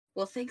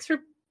 well, thanks for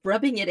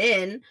rubbing it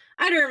in.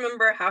 I don't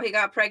remember how he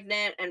got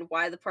pregnant and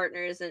why the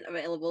partner isn't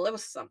available. It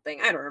was something.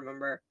 I don't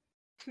remember.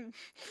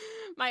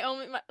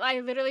 I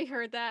literally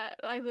heard that.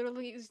 I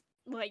literally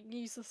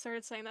used to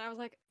start saying that. I was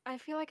like, I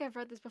feel like I've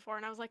read this before,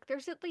 and I was like,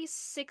 there's at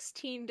least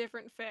 16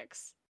 different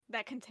fics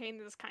that contain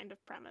this kind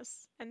of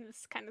premise and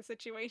this kind of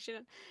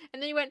situation.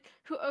 And then you went,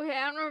 okay,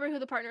 I don't remember who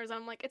the partner is.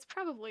 I'm like, it's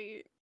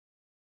probably.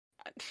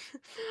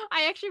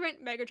 I actually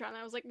went Megatron. And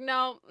I was like,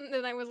 no.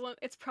 And then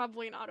it's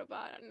probably an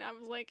Autobot, and I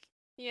was like,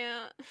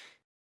 yeah.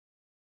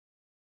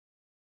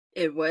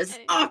 It was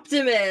Anyway.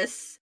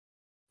 Optimus.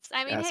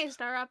 I mean, That's- hey,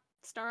 Star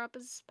Up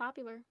is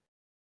popular.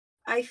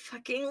 I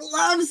fucking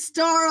love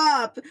Star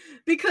Up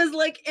because,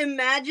 like,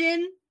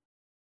 imagine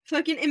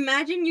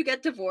you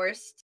get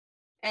divorced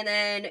and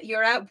then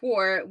you're at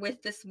war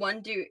with this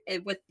one dude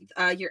with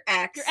your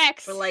ex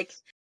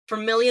for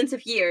millions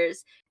of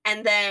years,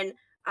 and then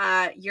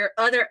your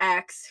other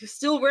ex who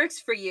still works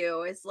for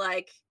you is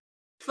like,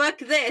 fuck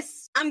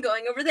this, I'm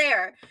going over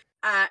there,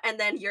 and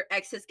then your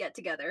exes get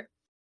together.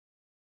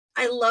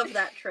 I love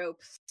that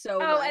trope so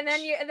much. Oh, and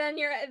then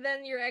your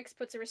ex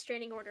puts a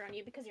restraining order on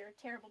you because you're a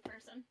terrible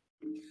person.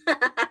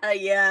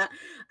 Yeah,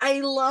 I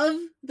love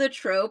the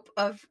trope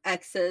of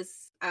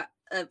exes,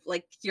 of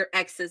like your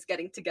exes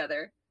getting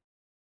together.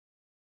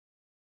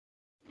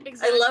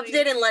 Exactly. I loved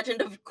it in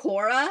Legend of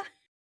Korra.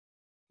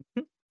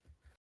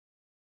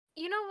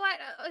 You know what?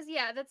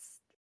 Yeah, that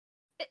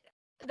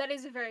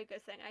is a very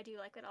good thing. I do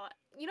like that a lot.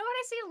 You know what?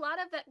 I see a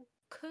lot of that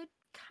could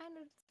kind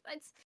of. I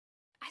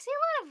see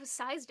a lot of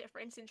size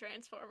difference in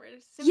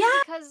Transformers. Simply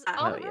because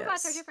all the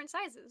robots are different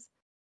sizes.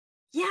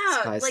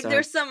 Yeah, like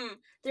there's some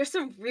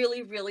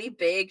really, really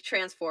big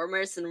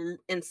Transformers and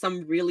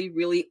some really,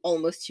 really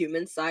almost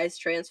human sized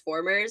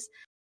Transformers,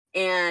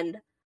 and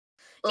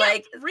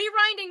like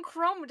Rewinding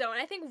Chrome Dome.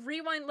 I think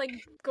Rewind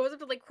goes up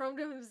to Chrome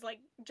Dome is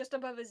just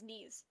above his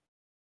knees.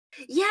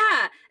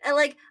 Yeah, and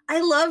like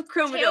I love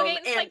Chrome Dome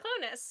and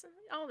Cyclonus,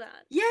 all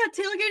that. Yeah,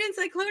 Tailgate and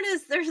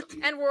Cyclonus. There's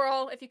and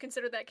Whirl, if you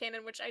consider that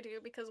canon, which I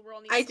do because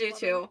Whirl needs. I do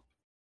too.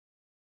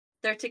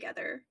 They're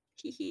together.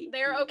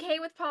 They're okay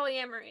with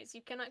polyamories.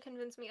 You cannot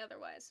convince me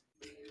otherwise.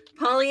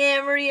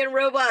 Polyamory and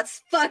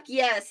robots. Fuck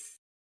yes.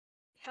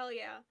 Hell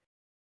yeah.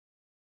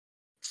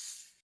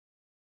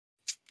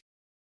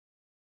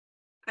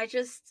 I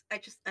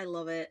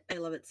love it. I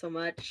love it so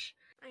much.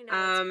 I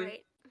know, it's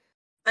great.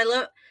 I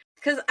love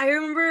because I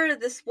remember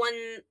this one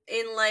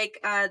in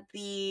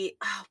the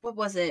what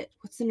was it?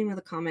 What's the name of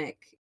the comic?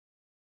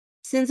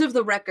 Sins of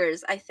the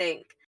Wreckers, I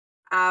think.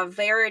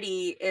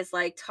 Verity is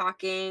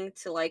talking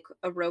to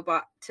a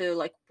robot,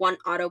 to one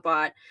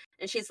Autobot,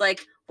 and she's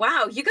like,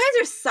 "Wow, you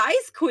guys are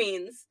size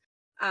queens,"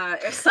 or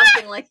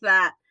something like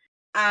that.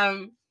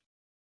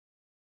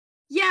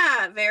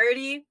 Yeah,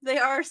 Verity, they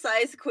are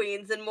size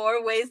queens in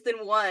more ways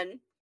than one.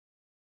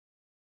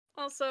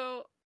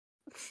 Also,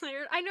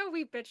 I know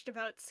we bitched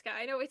about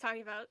Sky. I know we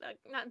talked about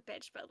not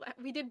bitch, but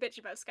we did bitch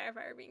about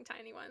Skyfire being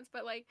tiny ones.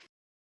 But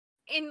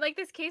in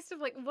this case of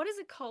what is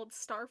it called?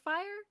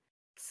 Starfire,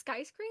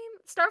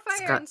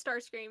 Starfire, and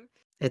Starscream.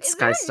 It's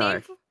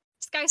Skystar.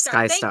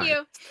 Skystar. Thank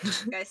you.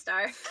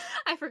 Skystar.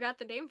 I forgot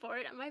the name for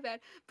it. My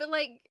bad. But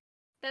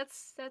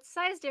that's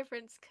size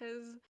difference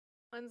because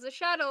one's a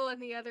shuttle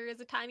and the other is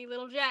a tiny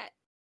little jet.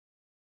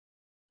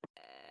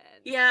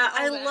 Yeah,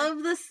 I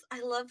love this.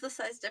 I love the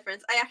size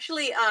difference. I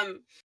actually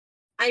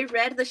I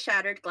read the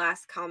Shattered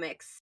Glass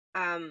comics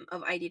of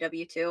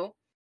IDW too,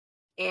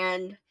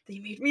 and they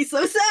made me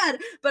so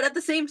sad. But at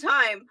the same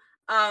time,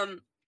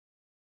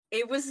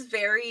 it was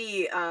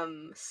very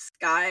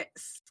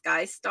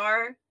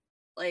Skystar.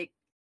 Read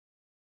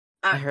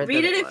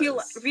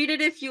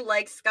it if you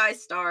like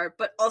Skystar,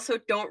 but also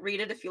don't read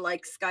it if you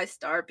like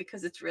Skystar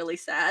because it's really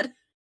sad.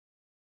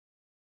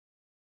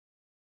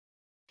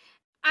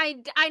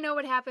 I know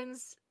what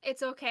happens.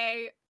 It's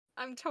okay.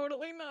 I'm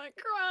totally not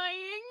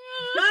crying.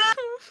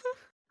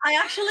 I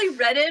actually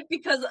read it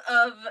because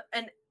of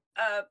an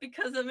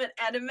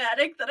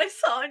animatic that I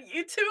saw on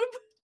YouTube.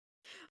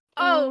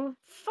 Oh,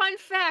 fun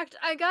fact.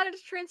 I got into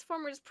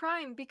Transformers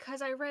Prime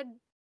because I read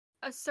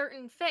a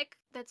certain fic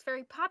that's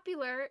very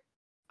popular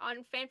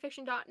on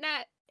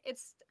fanfiction.net.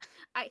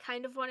 I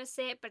kind of want to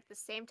say it, but at the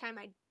same time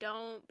I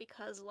don't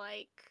because it's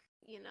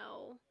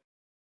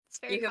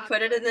very You can popular.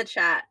 put it in the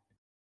chat.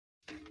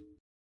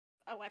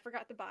 Oh, I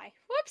forgot to buy.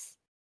 Whoops.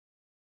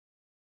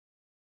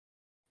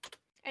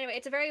 Anyway,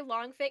 it's a very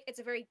long fic. It's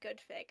a very good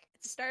fic.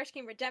 It's a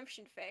Starscream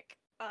Redemption fic.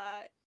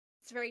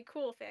 It's a very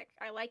cool fic.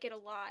 I like it a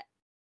lot.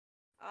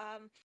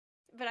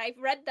 But I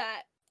read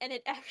that and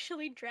it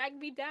actually dragged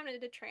me down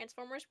into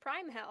Transformers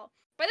Prime hell.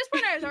 By this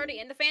point, I was already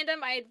in the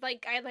fandom. I had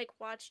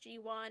watched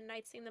G1,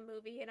 I'd seen the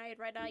movie, and I had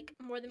read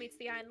More Than Meets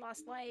the Eye and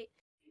Lost Light,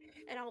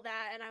 and all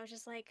that. And I was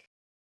just like,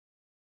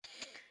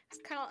 it's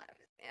kind of.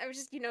 I was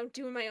just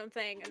doing my own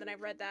thing, and then I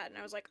read that, and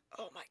I was like,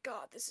 oh my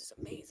god, this is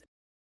amazing.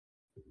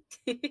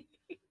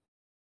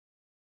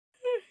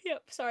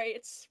 Yep. Sorry,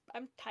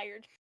 I'm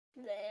tired.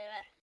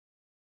 Bleh.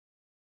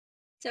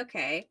 It's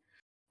okay.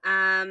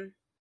 I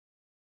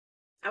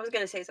was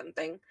gonna say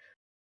something.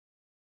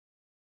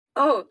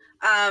 Oh,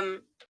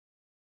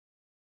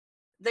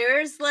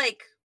 there's what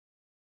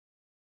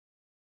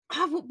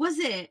was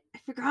it? I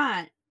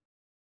forgot.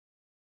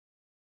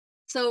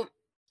 So,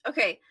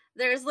 okay,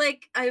 there's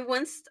I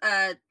once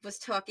was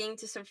talking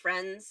to some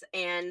friends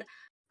and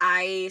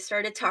I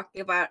started talking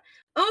about,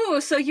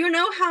 oh, so you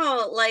know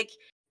how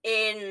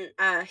in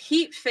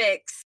Heat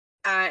Fix,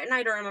 and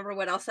I don't remember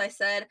what else I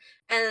said,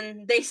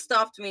 and they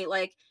stopped me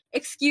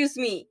excuse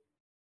me,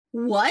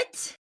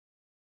 what?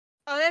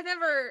 Oh, they've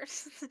never.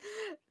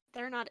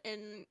 They're not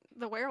in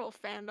the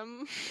werewolf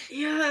fandom.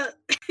 Yeah,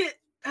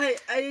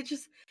 I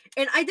just,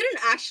 and I didn't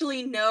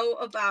actually know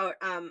about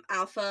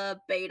alpha,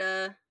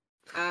 beta,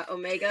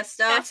 omega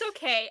stuff. That's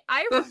okay.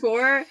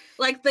 Before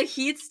the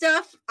heat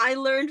stuff I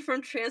learned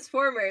from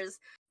Transformers.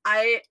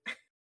 I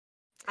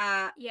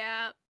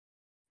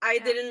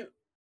didn't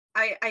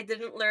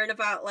learn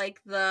about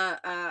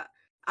the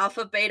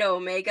alpha, beta,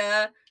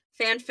 omega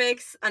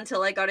fanfics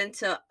until I got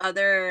into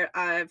other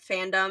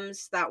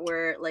fandoms that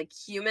were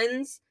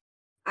humans.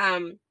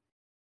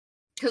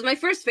 Because my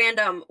first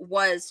fandom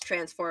was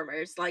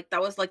Transformers.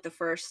 That was the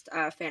first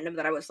fandom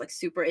that I was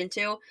super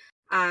into.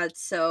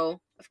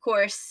 So of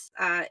course,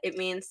 it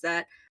means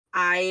that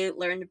I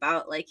learned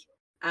about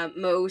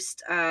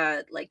most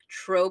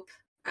trope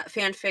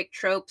fanfic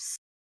tropes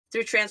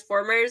through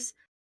Transformers.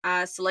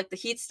 So the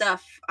heat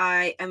stuff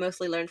I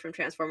mostly learned from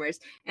Transformers.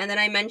 And then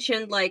I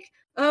mentioned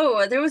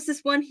oh, there was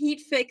this one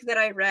heat fic that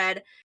I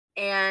read,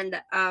 and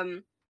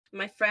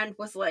my friend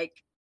was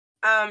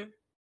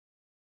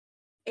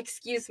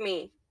excuse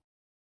me,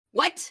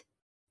 what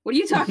are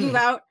you talking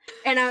about?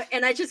 And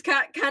I just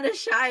got kind of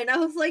shy, and I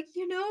was like,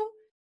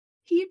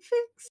 heat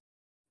fix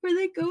where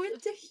they go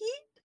into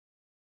heat.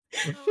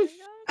 Oh my god.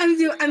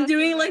 I'm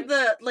doing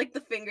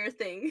the finger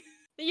thing.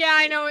 Yeah,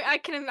 I know. I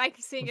can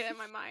see it in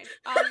my mind.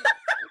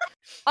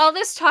 All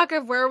this talk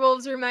of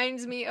werewolves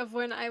reminds me of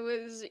when I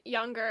was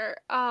younger.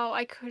 Oh,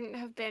 I couldn't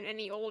have been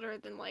any older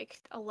than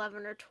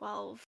 11 or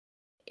 12.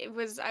 It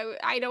was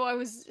I know I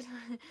was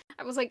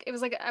I was it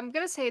was I'm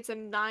gonna say it's a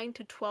 9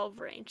 to 12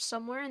 range,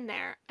 somewhere in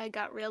there. I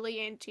got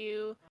really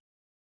into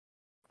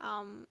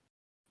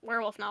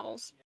werewolf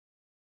novels.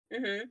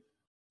 Mm-hmm.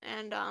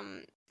 And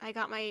I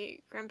got my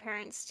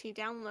grandparents to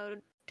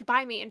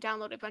buy me and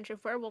download a bunch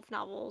of werewolf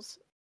novels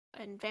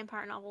and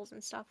vampire novels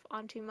and stuff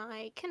onto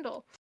my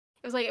Kindle.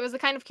 It was the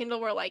kind of Kindle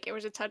where it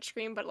was a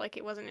touchscreen, but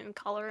it wasn't in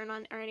color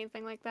or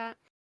anything like that.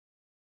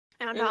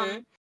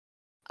 And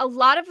a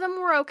lot of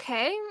them were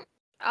okay.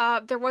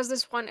 There was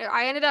this one.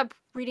 I ended up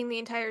reading the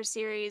entire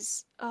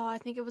series. I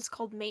think it was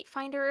called Mate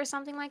Finder or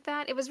something like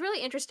that. It was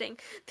really interesting.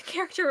 The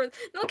character,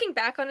 looking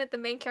back on it, the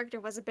main character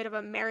was a bit of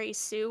a Mary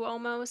Sue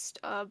almost.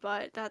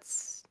 But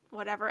that's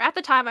whatever. At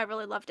the time, I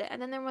really loved it. And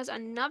then there was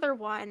another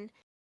one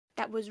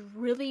that was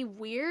really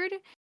weird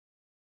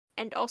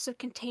and also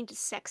contained a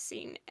sex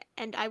scene.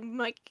 And I'm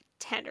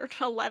 10 or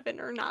 11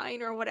 or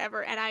 9 or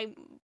whatever, and I'm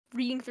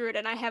reading through it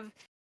and I have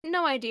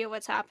no idea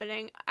what's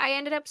happening. I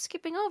ended up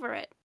skipping over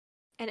it.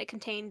 And it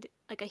contained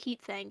a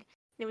heat thing.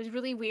 And it was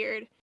really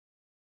weird.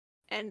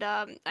 And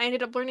I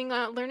ended up learning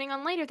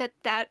on later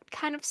that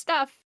kind of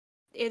stuff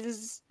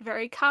is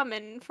very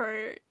common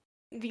for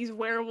these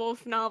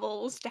werewolf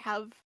novels to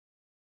have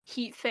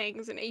heat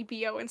things and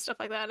ABO and stuff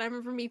like that. And I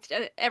remember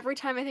every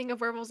time I think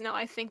of werewolves now,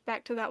 I think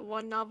back to that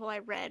one novel I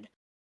read.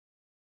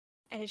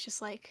 And it's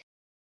just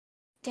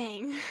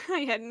dang, I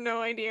had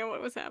no idea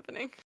what was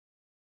happening.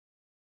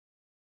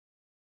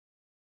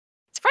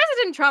 Surprised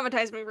it didn't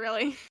traumatize me,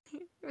 really.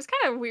 It was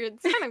kind of weird.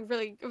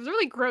 It was a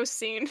really gross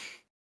scene.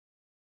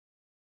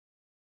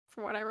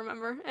 From what I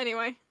remember.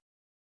 Anyway.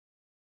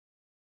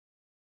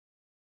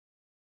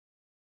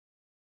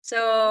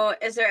 So,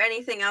 is there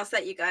anything else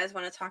that you guys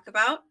want to talk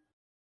about?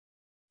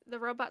 The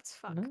robots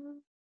fuck. No.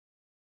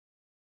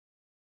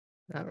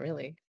 Not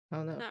really.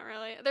 Oh no. Not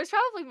really. There's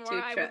probably more Two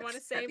I would want to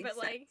trucks say, having but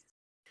sex. like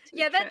Two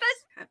yeah, trucks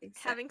that's having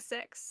having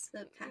sex.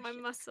 The My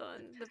passion. muscle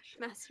and The the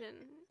passion. passion.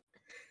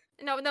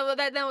 No,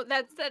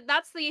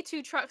 that's the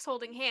two trucks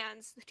holding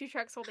hands. The two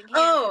trucks holding hands.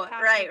 Oh, the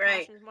passion, right.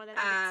 passion is more than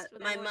My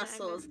more than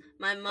muscles.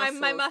 my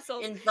My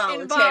muscles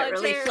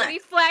involuntarily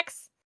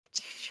flex.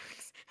 Two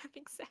trucks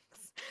having sex.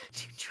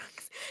 Two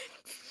trucks.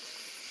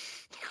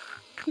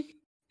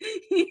 Did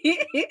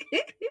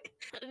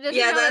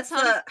you Yeah, know that that's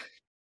song?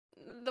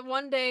 The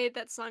one day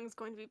that song is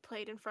going to be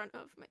played in front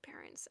of my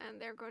parents, and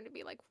they're going to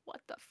be like,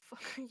 "What the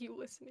fuck are you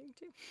listening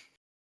to?"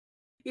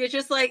 You're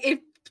just like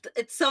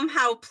it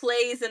somehow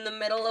plays in the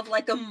middle of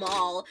like a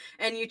mall,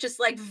 and you're just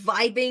like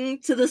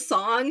vibing to the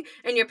song,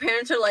 and your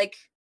parents are like,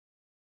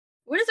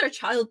 "What is our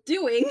child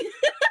doing?"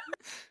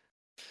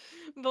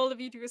 Bold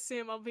of you to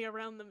assume I'll be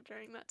around them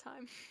during that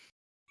time.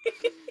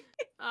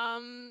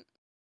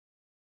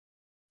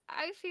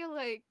 I feel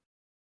like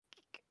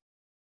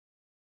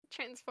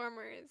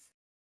Transformers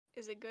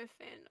is a good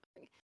fan.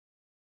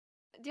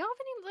 Do y'all have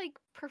any like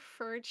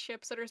preferred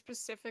ships that are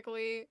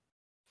specifically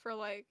for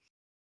like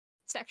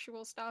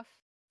sexual stuff?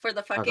 For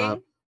the Fuck fucking.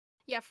 up.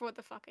 Yeah, for what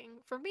the fucking.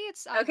 For me,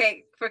 it's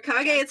Okay, for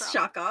Kage, Jazz it's Prop.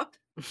 shock up,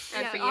 and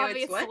Yeah, for you,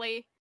 obviously.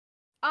 it's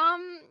what?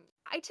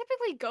 I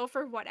typically go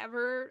for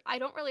whatever. I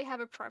don't really have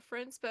a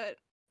preference, but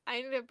I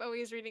ended up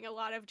always reading a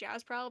lot of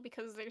Jazz Prowl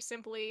because there's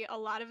simply a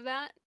lot of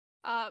that.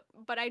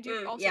 But I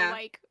do also yeah.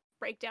 like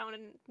Breakdown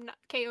and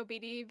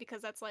KOBD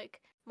because that's like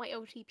my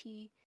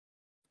OTP.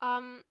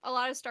 A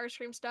lot of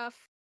Starscream stuff.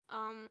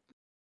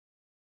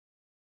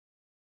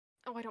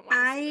 Oh, I don't want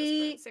to say this,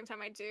 but at the same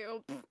time I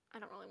do. I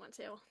don't really want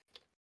to.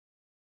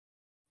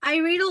 I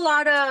read a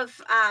lot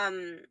of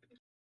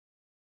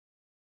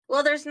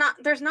well, there's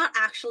not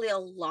actually a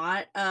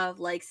lot of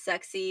like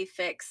sexy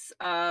fics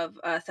of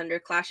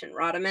Thunderclash and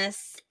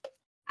Rodimus.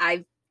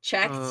 I've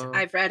checked.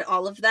 I've read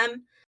all of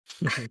them.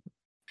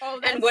 Oh,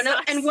 that and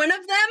sucks.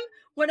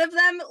 one of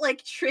them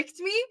like tricked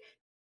me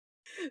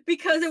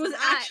because it was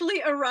actually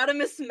a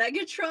Rodimus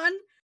Megatron.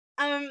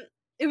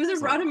 It was a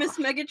Rodimus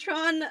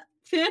Megatron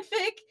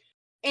fanfic,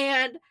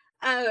 and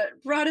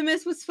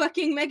Rodimus was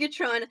fucking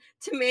Megatron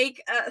to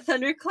make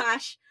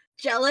Thunderclash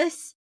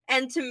jealous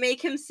and to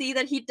make him see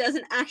that he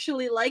doesn't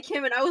actually like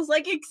him. And I was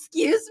like,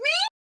 excuse me?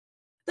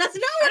 That's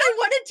not what I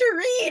wanted to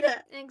read!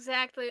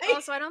 Exactly.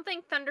 Also, I don't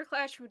think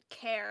Thunderclash would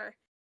care.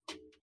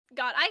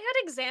 God, I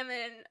could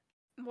examine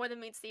more than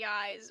meets the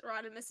eyes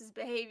Rodimus's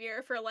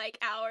behavior for like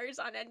hours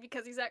on end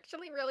because he's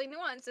actually really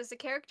nuanced as a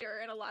character,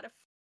 and a lot of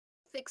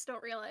fics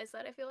don't realize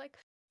that. I feel like,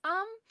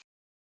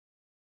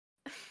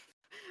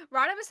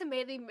 Rodimus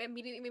immediately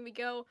made me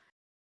go,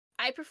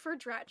 I prefer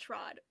Dratch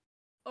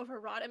over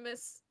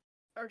Rodimus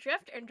or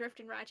Drift and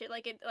Ratchet.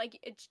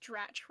 It's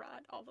Dratch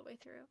all the way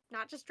through,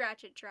 not just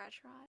Dratchet, Dratch.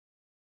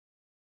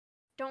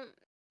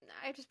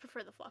 I just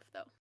prefer the fluff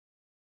though.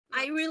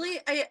 I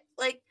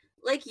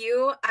like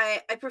you.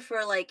 I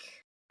prefer like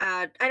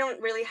I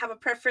don't really have a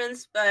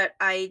preference, but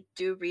I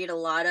do read a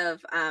lot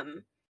of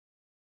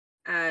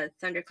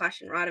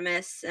Thunderclash and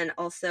Rodimus, and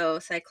also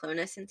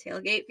Cyclonus and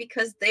Tailgate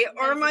because they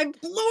are my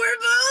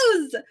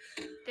blorvos.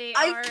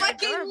 I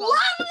fucking adorable.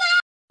 love them.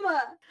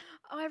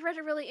 Oh, I read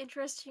a really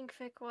interesting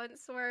fic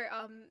once where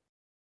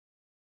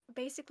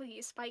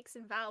basically spikes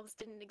and valves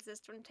didn't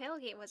exist when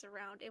Tailgate was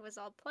around. It was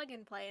all plug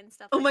and play and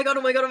stuff. Oh my god!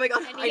 And I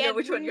know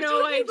which one you're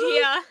no talking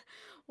idea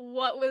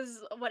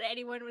what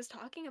anyone was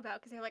talking about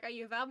because they're like, "Are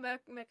you a valve mech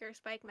or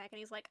spike mech?" And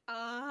he's like,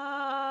 I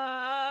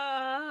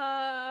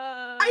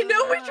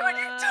know which one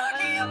you're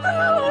talking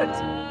about.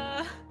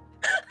 I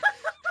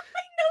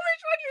know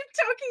which one you're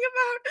talking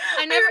about.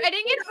 I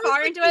didn't get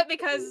far into it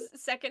because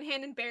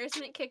secondhand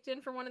embarrassment kicked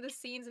in for one of the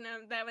scenes, and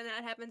that when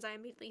that happens, I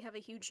immediately have a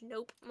huge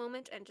nope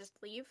moment and just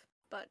leave.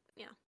 But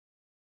yeah.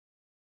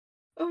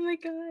 Oh my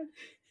god.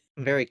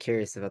 I'm very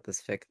curious about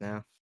this fic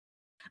now.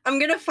 I'm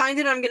gonna find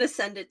it. I'm gonna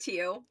send it to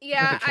you.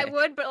 Yeah, Okay. I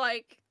would, but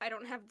like I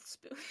don't have the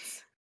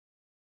spoons.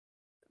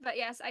 But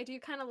yes, I do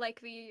kind of like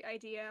the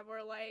idea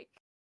where like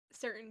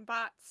certain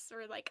bots,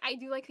 or like I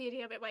do like the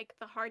idea that like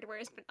the hardware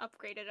has been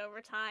upgraded over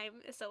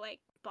time. So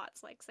like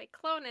bots like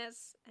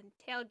Cyclonus and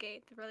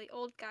Tailgate, the really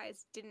old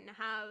guys, didn't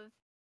have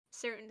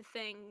certain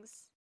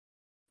things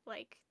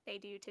like they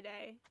do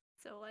today.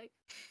 So like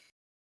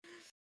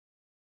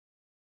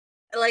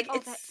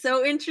it's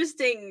so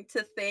interesting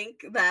to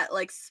think that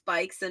like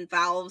spikes and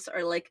valves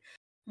are like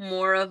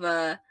more of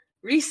a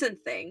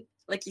recent thing,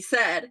 like you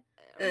said.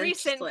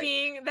 Recent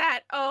being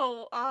that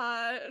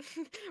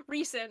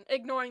recent,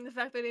 ignoring the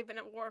fact that they've been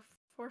at war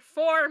for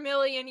 4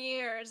 million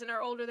years and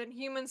are older than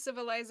human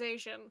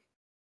civilization.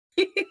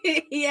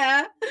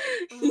 Yeah.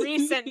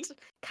 Recent.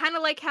 Kind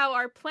of like how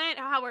our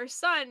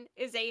sun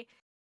is a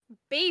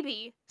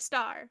baby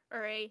star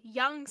or a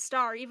young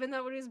star, even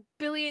though it is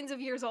billions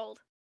of years old.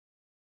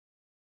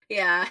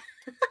 Yeah.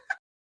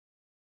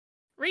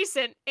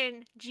 Recent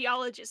in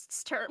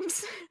geologists'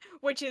 terms,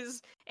 which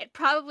is it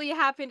probably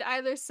happened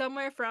either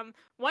somewhere from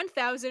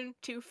 1,000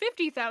 to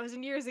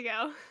 50,000 years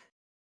ago.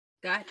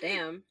 God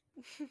damn.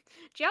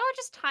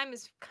 Geologist time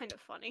is kind of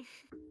funny.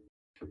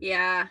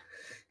 Yeah.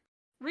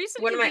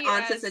 Recent One of could my be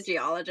aunts is a as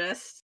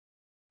geologist.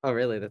 Oh,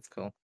 really? That's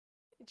cool.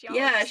 Yeah,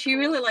 geologist she cool.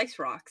 really likes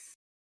rocks.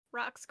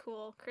 Rocks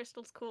cool,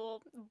 crystals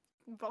cool,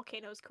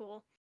 volcanoes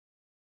cool.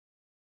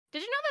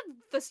 Did you know that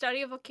the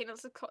study of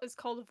volcanoes is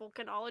called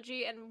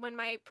volcanology? And when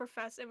my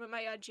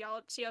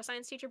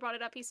geoscience teacher brought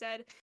it up, he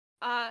said,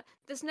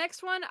 this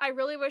next one, I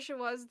really wish it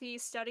was the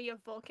study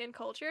of Vulcan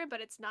culture,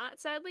 but it's not,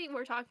 sadly.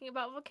 We're talking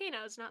about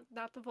volcanoes,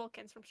 not the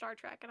Vulcans from Star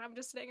Trek. And I'm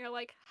just sitting here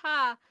like,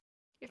 ha,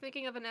 you're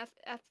thinking of an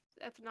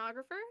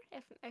ethnographer?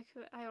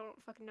 I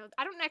don't fucking know.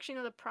 I don't actually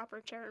know the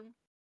proper term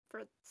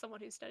for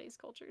someone who studies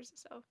cultures,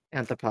 so.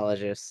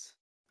 Anthropologist.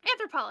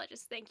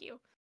 Anthropologist, thank you.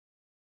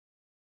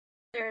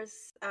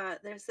 There's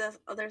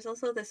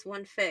also this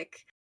one fic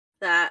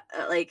that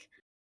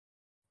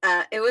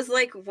it was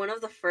like one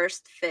of the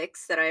first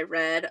fics that I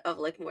read of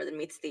like More Than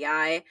Meets the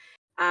Eye.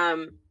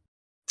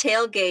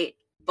 Tailgate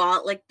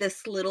bought like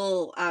this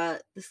little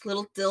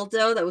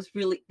dildo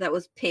that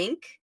was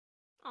pink.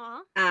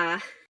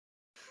 Aw.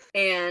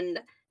 And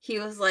he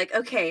was like,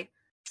 okay,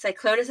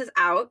 Cyclonus is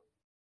out.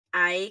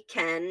 I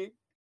can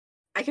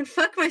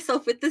fuck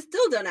myself with this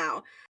dildo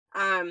now.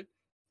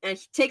 And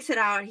he takes it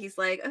out and he's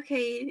like,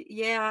 okay,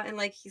 yeah. And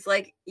like, he's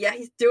like, yeah,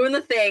 he's doing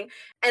the thing.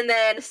 And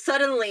then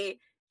suddenly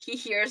he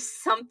hears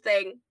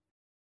something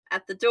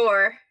at the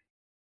door.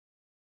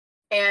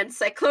 And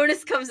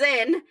Cyclonus comes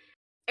in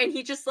and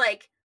he just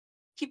like,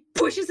 he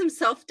pushes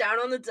himself down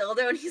on the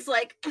dildo and he's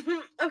like,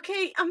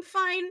 okay, I'm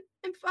fine.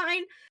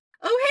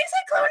 Oh, hey,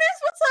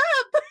 Cyclonus, what's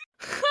up?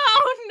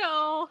 Oh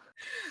no.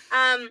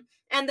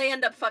 And they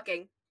end up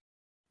fucking.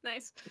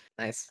 Nice.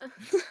 Nice.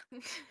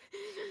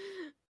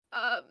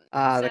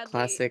 The The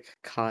classic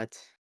cut.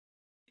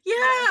 Yeah.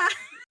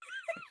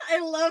 I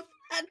love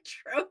that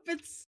trope.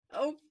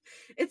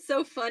 It's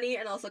so funny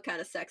and also kind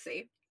of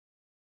sexy.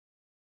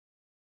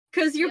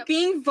 Cause you're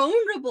being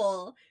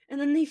vulnerable and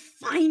then they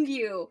find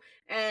you.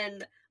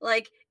 And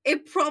like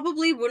it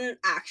probably wouldn't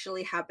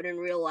actually happen in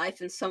real life.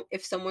 And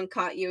if someone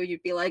caught you,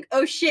 you'd be like,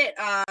 oh shit,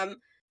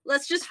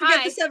 let's just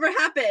forget this ever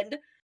happened.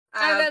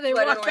 And then they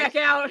walk back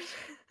out.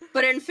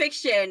 But in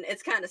fiction,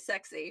 it's kind of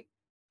sexy.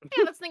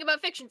 Yeah, let's think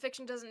about fiction.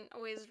 Fiction doesn't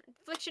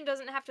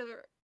have to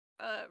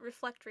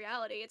reflect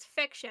reality. It's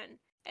fiction.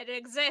 It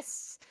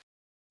exists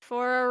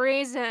for a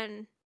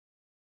reason.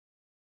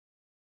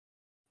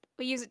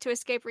 We use it to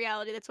escape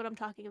reality. That's what I'm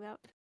talking about.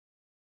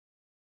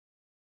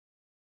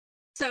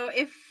 So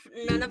if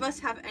none of us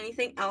have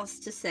anything else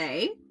to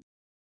say.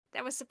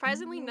 That was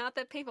surprisingly not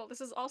that painful. This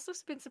has also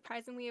been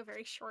surprisingly a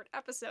very short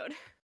episode.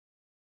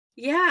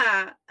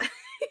 Yeah.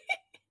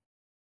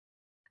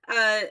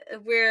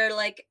 We're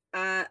like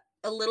a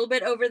little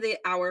bit over the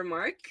hour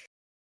mark.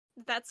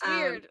 That's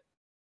weird.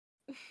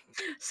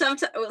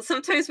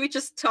 Sometimes we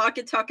just talk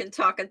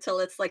until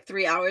it's like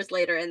 3 hours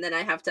later, and then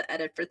I have to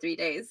edit for 3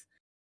 days.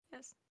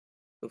 Yes.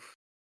 Oof.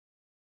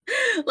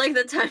 Like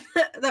the time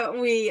that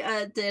we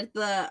did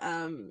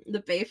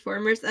the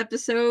Bayformers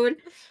episode.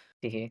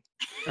 Okay.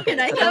 And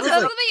I Those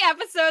are the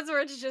episodes where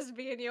it's just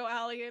me and Yo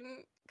Ali,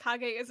 and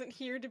Kage isn't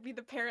here to be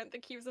the parent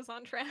that keeps us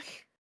on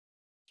track.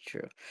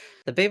 True.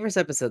 The Babers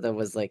episode though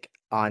was like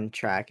on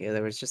track.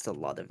 There was just a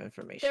lot of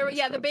information.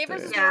 The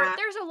Babers is more.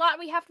 There's a lot.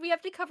 We have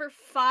to cover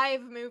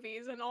 5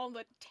 movies and all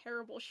the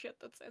terrible shit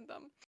that's in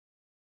them,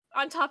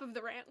 on top of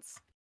the rants.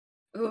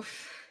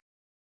 Oof.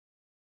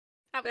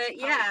 But fun.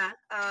 Yeah,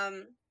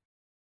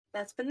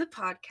 that's been the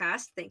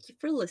podcast. Thank you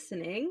for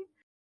listening.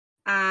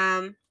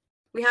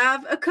 We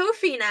have a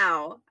Ko-fi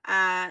now.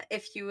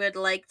 If you would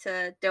like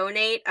to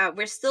donate,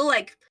 we're still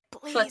like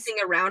fussing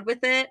around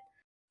with it.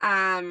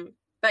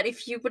 But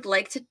if you would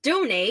like to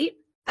donate,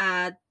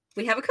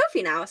 we have a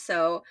Ko-fi now.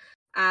 So,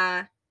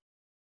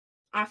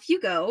 off you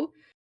go.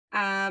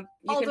 All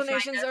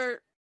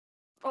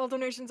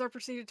donations are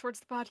proceeded towards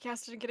the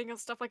podcast and getting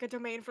us stuff like a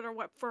domain for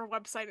our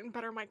website and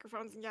better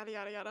microphones and yada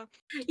yada yada.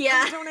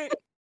 Yeah.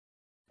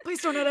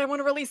 Please donate. I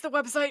want to release the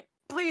website.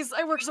 Please,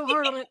 I worked so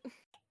hard on it.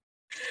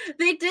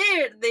 They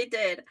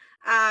did.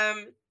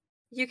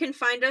 You can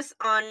find us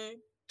on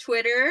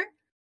Twitter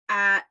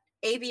at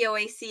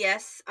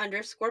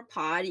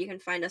ABOACS_pod. You can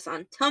find us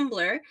on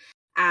Tumblr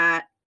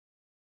at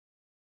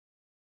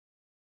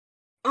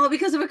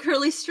Because of a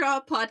Curly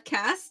Straw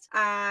podcast.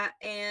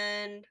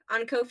 And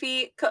on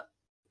Ko-fi,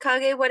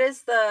 Kage, what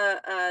is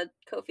the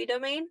Ko-fi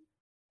domain?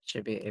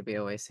 Should be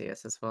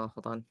ABOACS as well.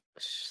 Hold on.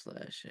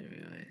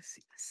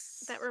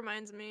 /ABOACS. That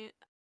reminds me.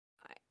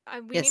 I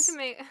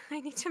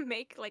need to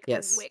make like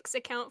a Wix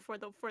account for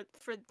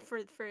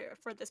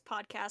this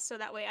podcast, so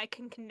that way I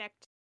can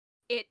connect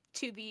it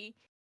to the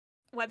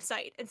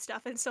website and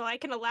stuff, and so I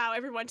can allow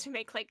everyone to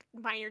make like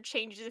minor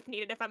changes if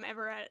needed, if I'm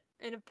ever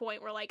in a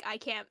point where like I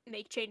can't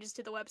make changes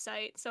to the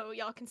website, so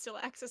y'all can still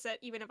access it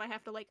even if I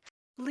have to like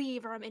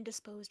leave or I'm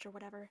indisposed or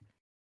whatever.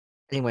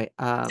 Anyway,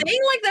 saying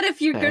like that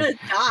if you're gonna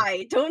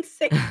die, don't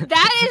say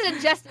that.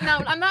 Isn't just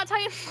no. I'm not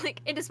talking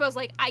like indisposed,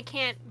 like I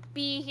can't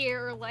be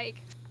here, or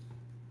like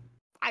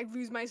I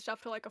lose my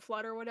stuff to like a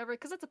flood or whatever,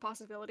 because that's a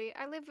possibility.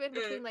 I live in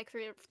between like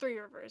three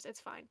rivers.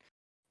 It's fine.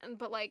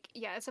 But like,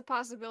 yeah, it's a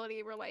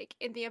possibility where like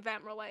in the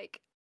event where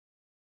like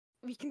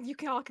you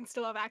can all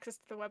still have access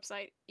to the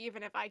website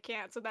even if I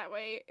can't, so that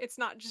way it's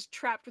not just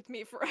trapped with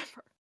me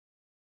forever.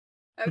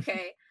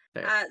 Okay.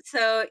 Fair.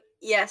 So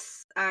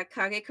yes,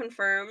 Kage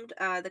confirmed.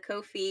 The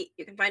Ko-fi,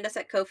 you can find us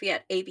at Ko-fi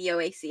at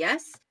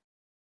ABOACS.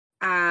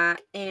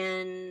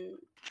 And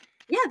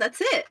yeah,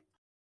 that's it.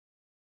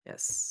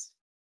 Yes.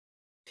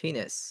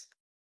 Penis.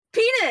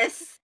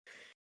 Penis.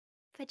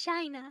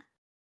 Vagina.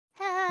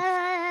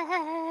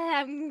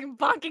 I'm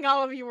bonking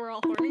all of you. We're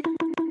all horny.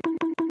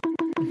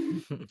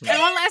 And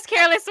one last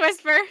careless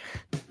whisper.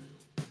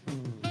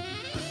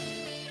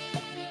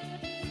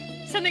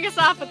 Sending us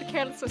off with a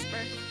careless whisper.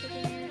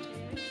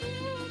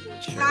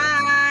 Sure.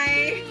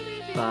 Bye.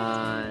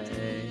 Bye.